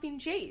kidnapping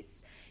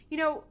Jace. You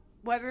know,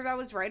 whether that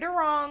was right or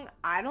wrong,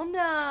 I don't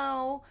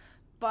know.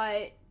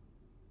 But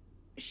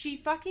she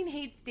fucking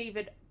hates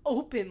David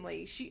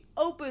openly. She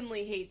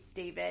openly hates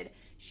David.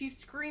 She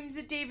screams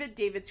at David.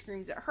 David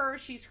screams at her.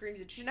 She screams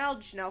at Janelle.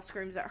 Janelle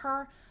screams at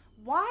her.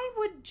 Why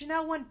would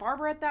Janelle want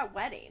Barbara at that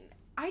wedding?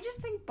 I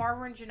just think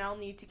Barbara and Janelle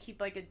need to keep,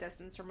 like, a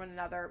distance from one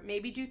another.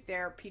 Maybe do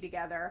therapy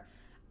together.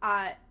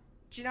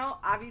 Janelle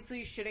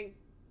obviously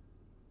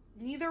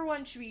neither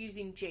one should be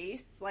using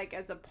Jace, like,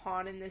 as a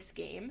pawn in this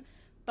game,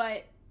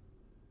 but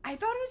I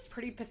thought it was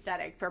pretty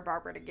pathetic for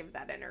Barbara to give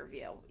that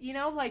interview. You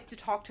know, like, to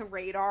talk to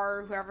Radar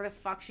or whoever the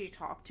fuck she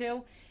talked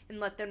to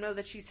and let them know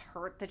that she's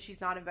hurt that she's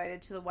not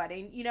invited to the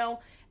wedding. You know,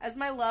 as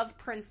my love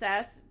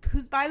princess,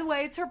 who's, by the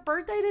way, it's her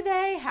birthday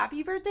today.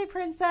 Happy birthday,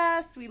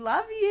 princess. We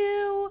love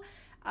you.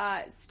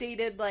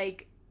 Stated,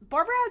 like,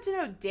 Barbara had to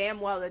know damn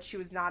well that she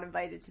was not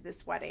invited to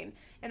this wedding.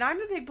 And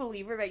I'm a big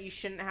believer that you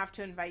shouldn't have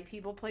to invite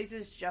people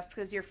places just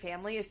because you're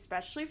family,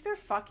 especially if they're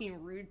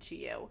fucking rude to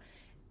you.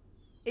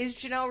 Is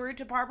Janelle rude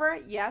to Barbara?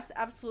 Yes,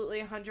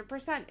 absolutely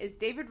 100%. Is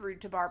David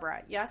rude to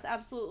Barbara? Yes,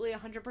 absolutely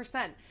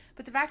 100%.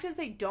 But the fact is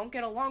they don't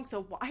get along,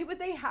 so why would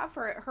they have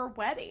her at her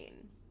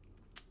wedding?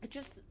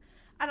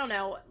 I don't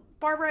know.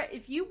 Barbara,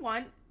 if you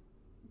want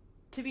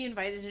to be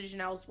invited to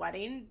Janelle's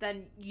wedding,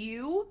 then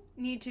you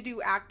need to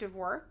do active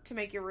work to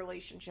make your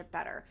relationship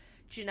better.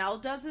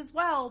 Janelle does as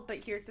well,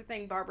 but here's the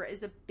thing, Barbara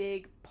is a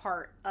big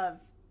part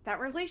of that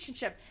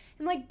relationship.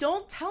 And, like,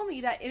 don't tell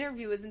me that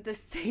interview isn't the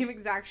same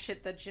exact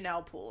shit that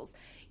Janelle pulls.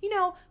 You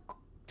know,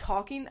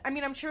 talking, I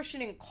mean, I'm sure she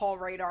didn't call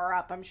Radar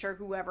up. I'm sure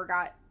whoever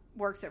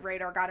works at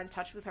Radar got in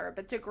touch with her.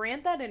 But to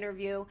grant that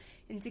interview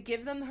and to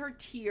give them her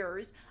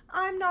tears,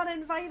 I'm not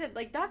invited.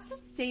 Like, that's the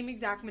same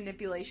exact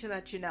manipulation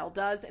that Janelle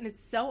does, and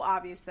it's so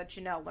obvious that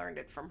Janelle learned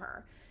it from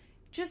her.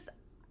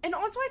 And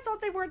also I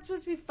thought they weren't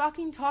supposed to be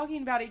fucking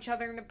talking about each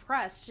other in the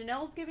press.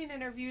 Janelle's giving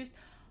interviews.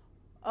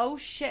 Oh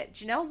shit,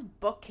 Janelle's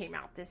book came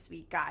out this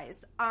week,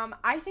 guys.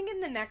 I think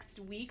in the next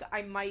week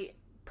I might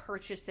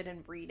purchase it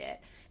and read it.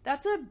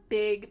 That's a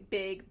big,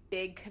 big,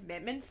 big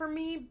commitment for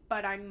me,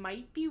 but I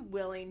might be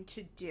willing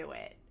to do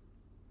it.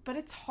 But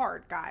it's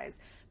hard, guys.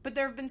 But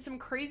there have been some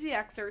crazy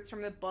excerpts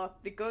from the book.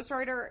 The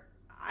ghostwriter,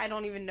 I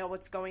don't even know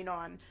what's going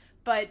on.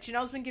 But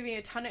Janelle's been giving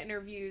a ton of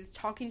interviews,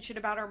 talking shit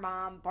about her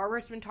mom.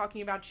 Barbara's been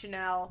talking about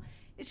Janelle.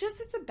 It's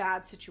a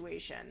bad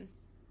situation.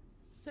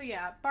 So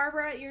yeah,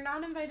 Barbara, you're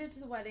not invited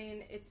to the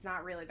wedding. It's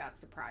not really that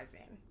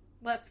surprising.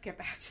 Let's get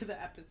back to the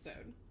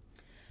episode.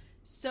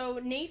 So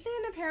Nathan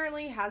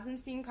apparently hasn't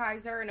seen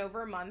Kaiser in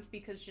over a month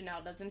because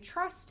Janelle doesn't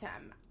trust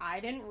him. I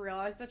didn't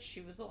realize that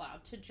she was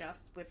allowed to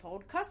just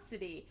withhold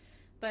custody,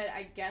 but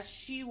I guess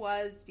she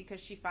was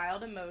because she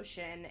filed a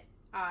motion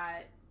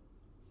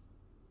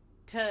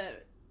to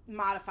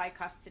modify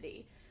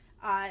custody.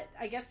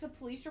 I guess the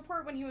police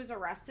report when he was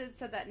arrested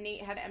said that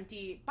Nate had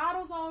empty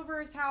bottles all over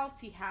his house.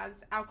 He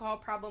has alcohol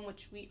problem,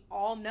 which we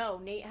all know.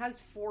 Nate has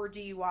 4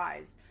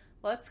 DUIs.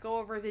 Let's go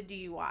over the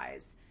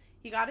DUIs.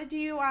 He got a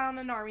DUI on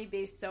an Army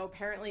base, so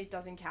apparently it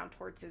doesn't count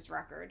towards his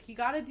record. He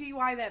got a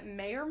DUI that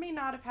may or may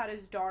not have had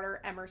his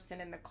daughter Emerson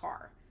in the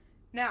car.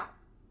 Now,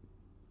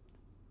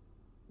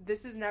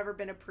 this has never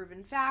been a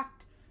proven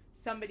fact.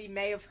 Somebody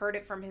may have heard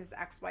it from his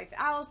ex-wife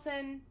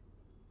Allison.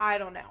 I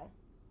don't know.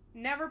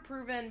 Never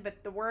proven,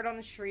 but the word on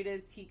the street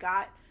is he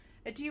got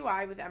a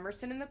DUI with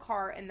Emerson in the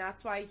car, and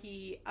that's why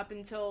he, up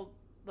until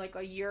like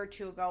a year or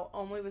two ago,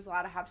 only was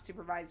allowed to have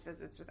supervised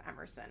visits with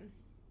Emerson,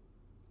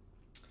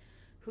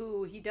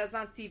 who he does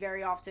not see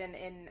very often,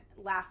 and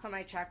last time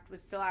I checked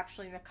was still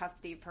actually in the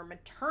custody of her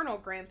maternal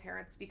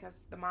grandparents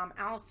because the mom,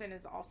 Allison,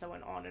 is also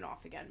an on and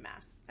off again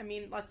mess. I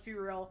mean, let's be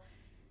real.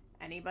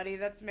 Anybody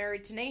that's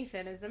married to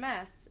Nathan is a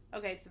mess.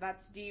 Okay, so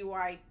that's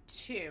DUI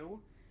 2.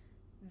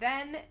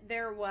 Then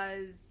there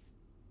was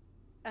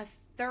a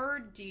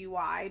 3rd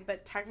DUI,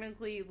 but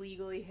technically,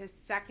 legally, his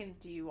 2nd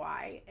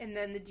DUI. And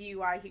then the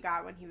DUI he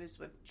got when he was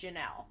with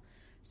Janelle.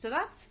 So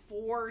that's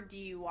 4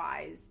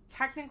 DUIs.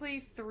 Technically,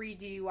 3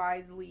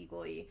 DUIs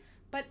legally.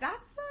 But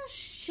that's a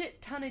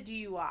shit ton of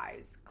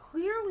DUIs.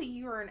 Clearly,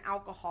 you're an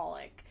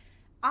alcoholic.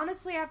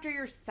 Honestly, after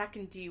your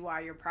 2nd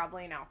DUI, you're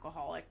probably an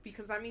alcoholic.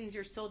 Because that means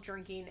you're still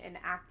drinking and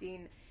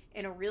acting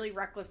in a really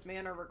reckless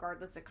manner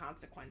regardless of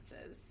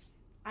consequences.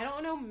 I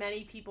don't know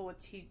many people with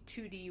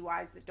 2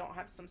 DUIs that don't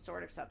have some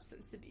sort of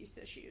substance abuse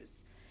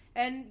issues.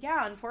 And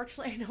yeah,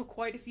 unfortunately, I know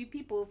quite a few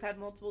people who've had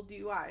multiple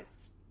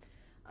DUIs.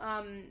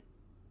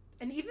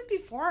 And even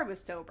before I was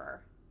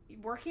sober,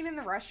 working in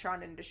the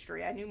restaurant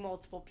industry, I knew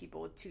multiple people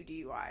with 2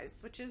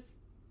 DUIs, which is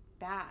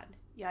bad.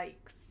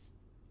 Yikes.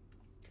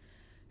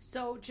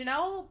 So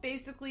Janelle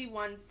basically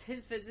wants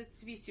his visits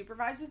to be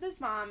supervised with his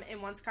mom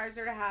and wants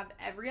Kaiser to have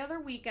every other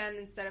weekend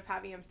instead of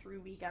having him 3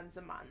 weekends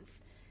a month.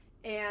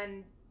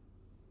 And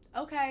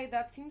okay,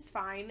 that seems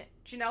fine.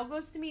 Janelle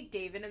goes to meet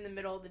David in the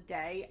middle of the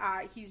day.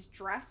 He's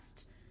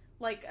dressed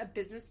like a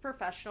business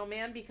professional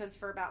man because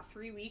for about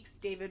 3 weeks,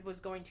 David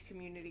was going to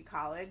community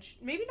college.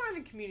 Maybe not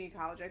even community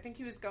college. I think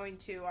he was going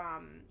to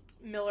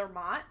Miller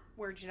Mott,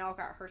 where Janelle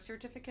got her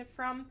certificate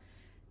from.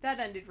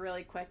 That ended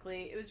really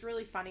quickly. It was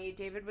really funny.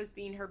 David was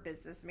being her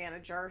business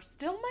manager.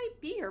 Still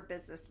might be her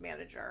business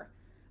manager.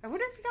 I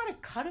wonder if he got a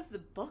cut of the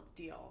book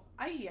deal.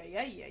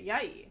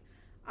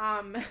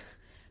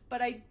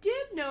 But I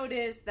did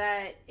notice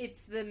that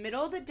it's the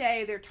middle of the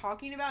day. They're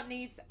talking about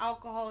Nate's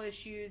alcohol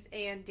issues,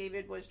 and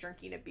David was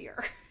drinking a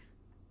beer.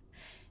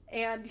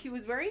 And he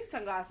was wearing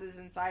sunglasses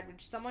inside,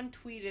 which someone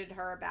tweeted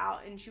her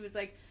about. And she was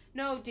like,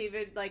 no,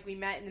 David, like, we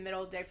met in the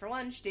middle of the day for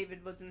lunch.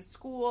 David was in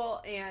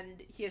school,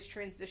 and he has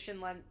transition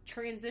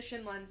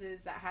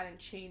lenses that hadn't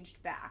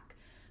changed back.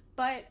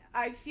 But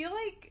I feel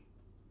like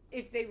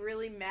if they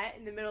really met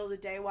in the middle of the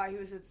day while he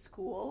was at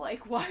school,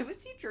 like, why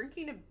was he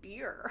drinking a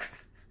beer?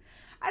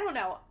 I don't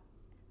know.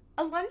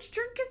 A lunch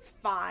drink is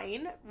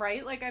fine,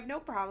 right? Like, I have no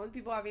problem with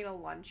people having a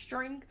lunch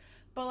drink,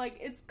 but, like,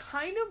 it's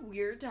kind of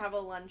weird to have a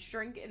lunch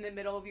drink in the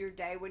middle of your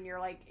day when you're,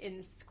 like,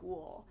 in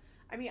school.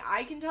 I mean,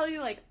 I can tell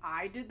you, like,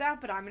 I did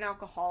that, but I'm an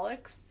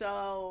alcoholic,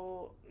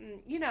 so,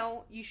 you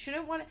know, you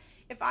shouldn't want to...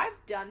 If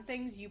I've done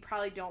things, you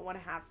probably don't want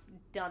to have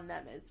done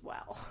them as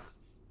well.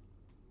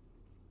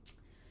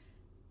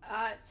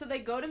 So they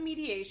go to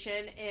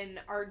mediation, and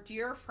our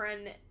dear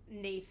friend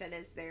Nathan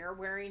is there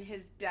wearing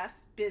his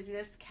best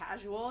business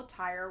casual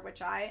attire,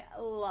 which I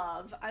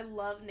love. I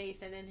love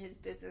Nathan in his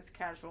business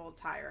casual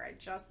attire. I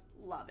just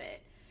love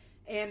it.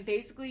 And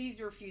basically he's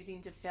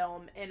refusing to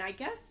film, and I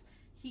guess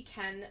he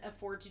can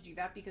afford to do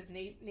that because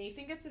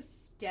Nathan gets a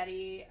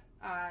steady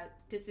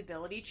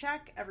disability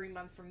check every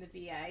month from the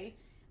VA.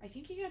 I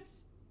think he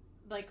gets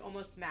like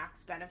almost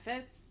max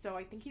benefits, so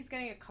I think he's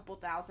getting a couple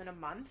 $1,000 a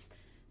month.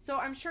 So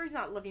I'm sure he's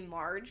not living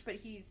large, but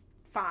he's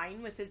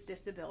fine with his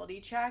disability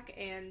check,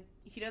 and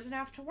he doesn't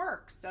have to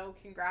work. So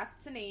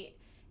congrats to Nate,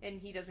 and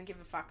he doesn't give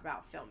a fuck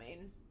about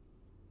filming.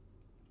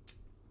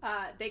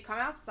 They come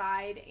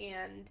outside,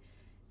 and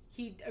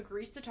he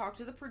agrees to talk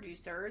to the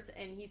producers,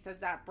 and he says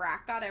that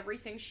Brack got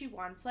everything she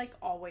wants, like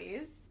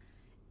always.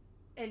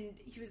 And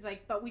he was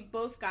like, but we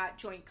both got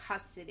joint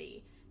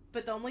custody.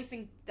 But the only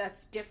thing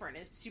that's different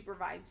is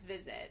supervised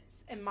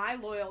visits. And my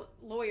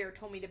lawyer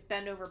told me to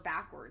bend over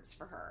backwards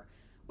for her.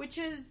 Which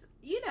is,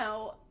 you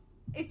know,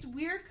 it's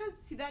weird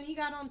because then he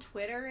got on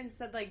Twitter and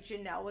said, like,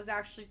 Janelle was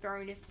actually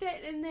throwing a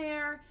fit in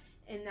there.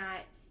 And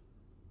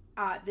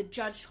that the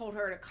judge told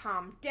her to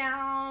calm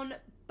down.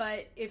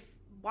 But if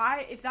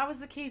that was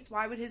the case,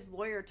 why would his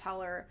lawyer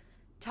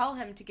tell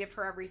him to give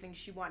her everything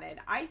she wanted?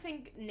 I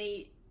think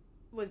Nate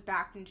was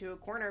backed into a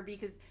corner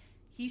because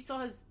he still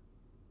has,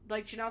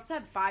 like Janelle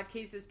said, 5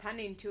 cases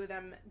pending, 2 of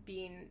them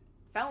being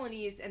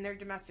felonies, and they're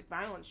domestic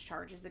violence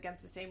charges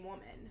against the same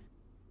woman.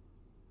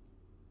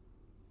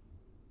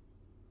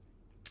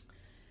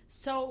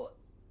 So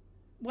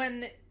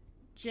when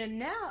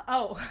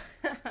Janelle,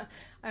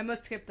 I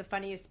almost skipped the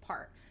funniest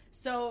part.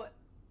 So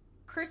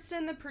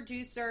Kristen, the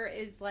producer,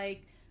 is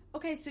like,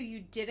 okay, so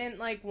you didn't,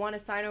 like, want to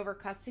sign over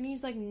custody?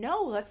 He's like,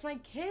 no, that's my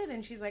kid.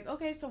 And she's like,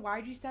 okay, so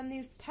why'd you send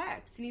these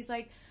texts? And he's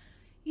like,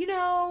 you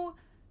know,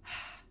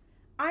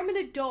 I'm an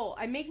adult.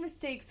 I make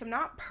mistakes. I'm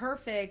not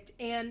perfect.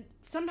 And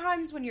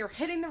sometimes when you're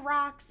hitting the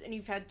rocks and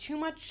you've had too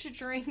much to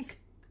drink,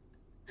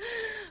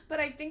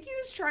 but I think he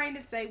was trying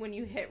to say when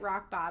you hit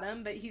rock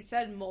bottom, but he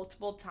said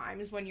multiple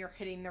times when you're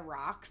hitting the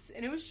rocks.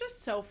 And it was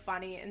just so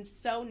funny and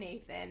so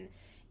Nathan.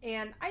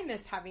 And I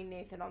miss having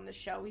Nathan on the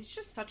show. He's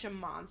just such a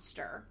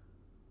monster.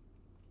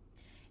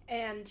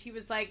 And he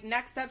was like,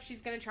 next up,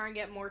 she's going to try and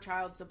get more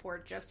child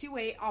support. Just you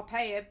wait. I'll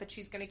pay it, but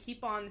she's going to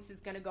keep on. This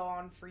is going to go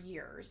on for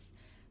years.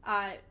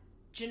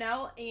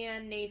 Janelle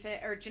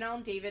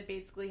and David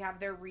basically have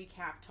their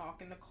recap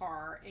talk in the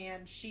car,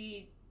 and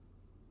she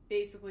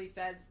basically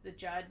says the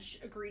judge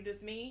agreed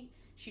with me.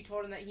 She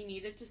told him that he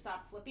needed to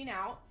stop flipping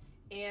out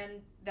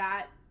and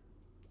that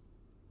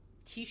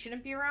he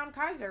shouldn't be around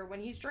Kaiser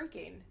when he's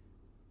drinking.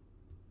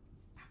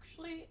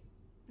 Actually,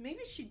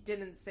 maybe she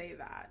didn't say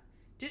that.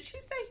 Did she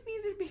say he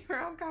needed to be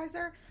around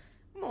Kaiser?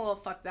 I'm a little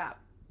fucked up.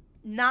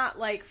 Not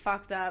like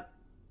fucked up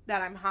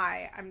that I'm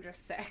high. I'm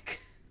just sick.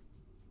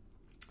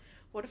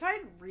 What if I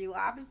had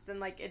relapsed and,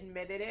 like,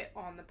 admitted it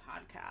on the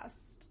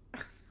podcast?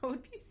 That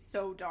would be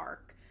so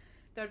dark.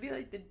 That would be,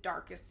 like, the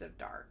darkest of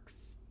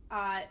darks.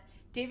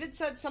 David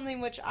said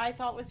something which I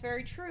thought was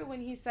very true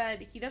when he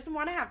said he doesn't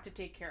want to have to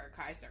take care of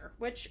Kaiser,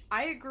 which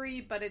I agree,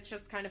 but it's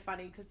just kind of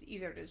funny because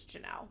either does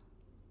Janelle.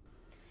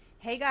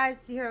 Hey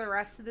guys, to hear the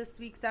rest of this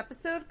week's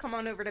episode, come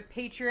on over to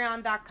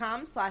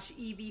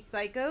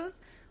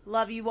patreon.com/ebpsychos.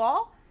 Love you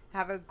all.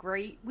 Have a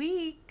great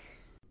week.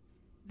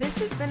 This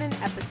has been an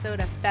episode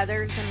of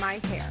Feathers in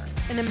My Hair,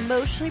 an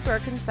Emotionally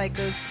Broken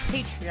Psychos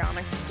Patreon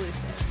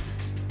exclusive.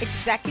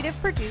 Executive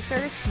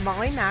producers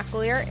Molly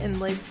McAleer and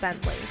Liz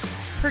Bentley.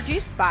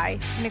 Produced by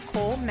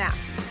Nicole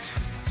Matthews.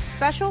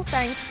 Special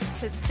thanks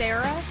to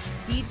Sarah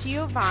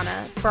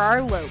DiGiovanna for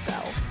our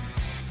logo.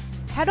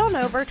 Head on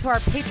over to our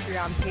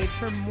Patreon page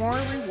for more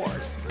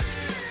rewards.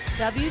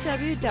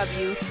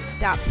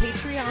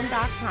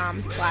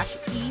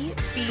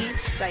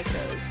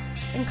 www.patreon.com/ebpsychos.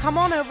 And come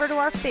on over to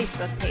our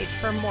Facebook page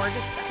for more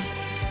discussion.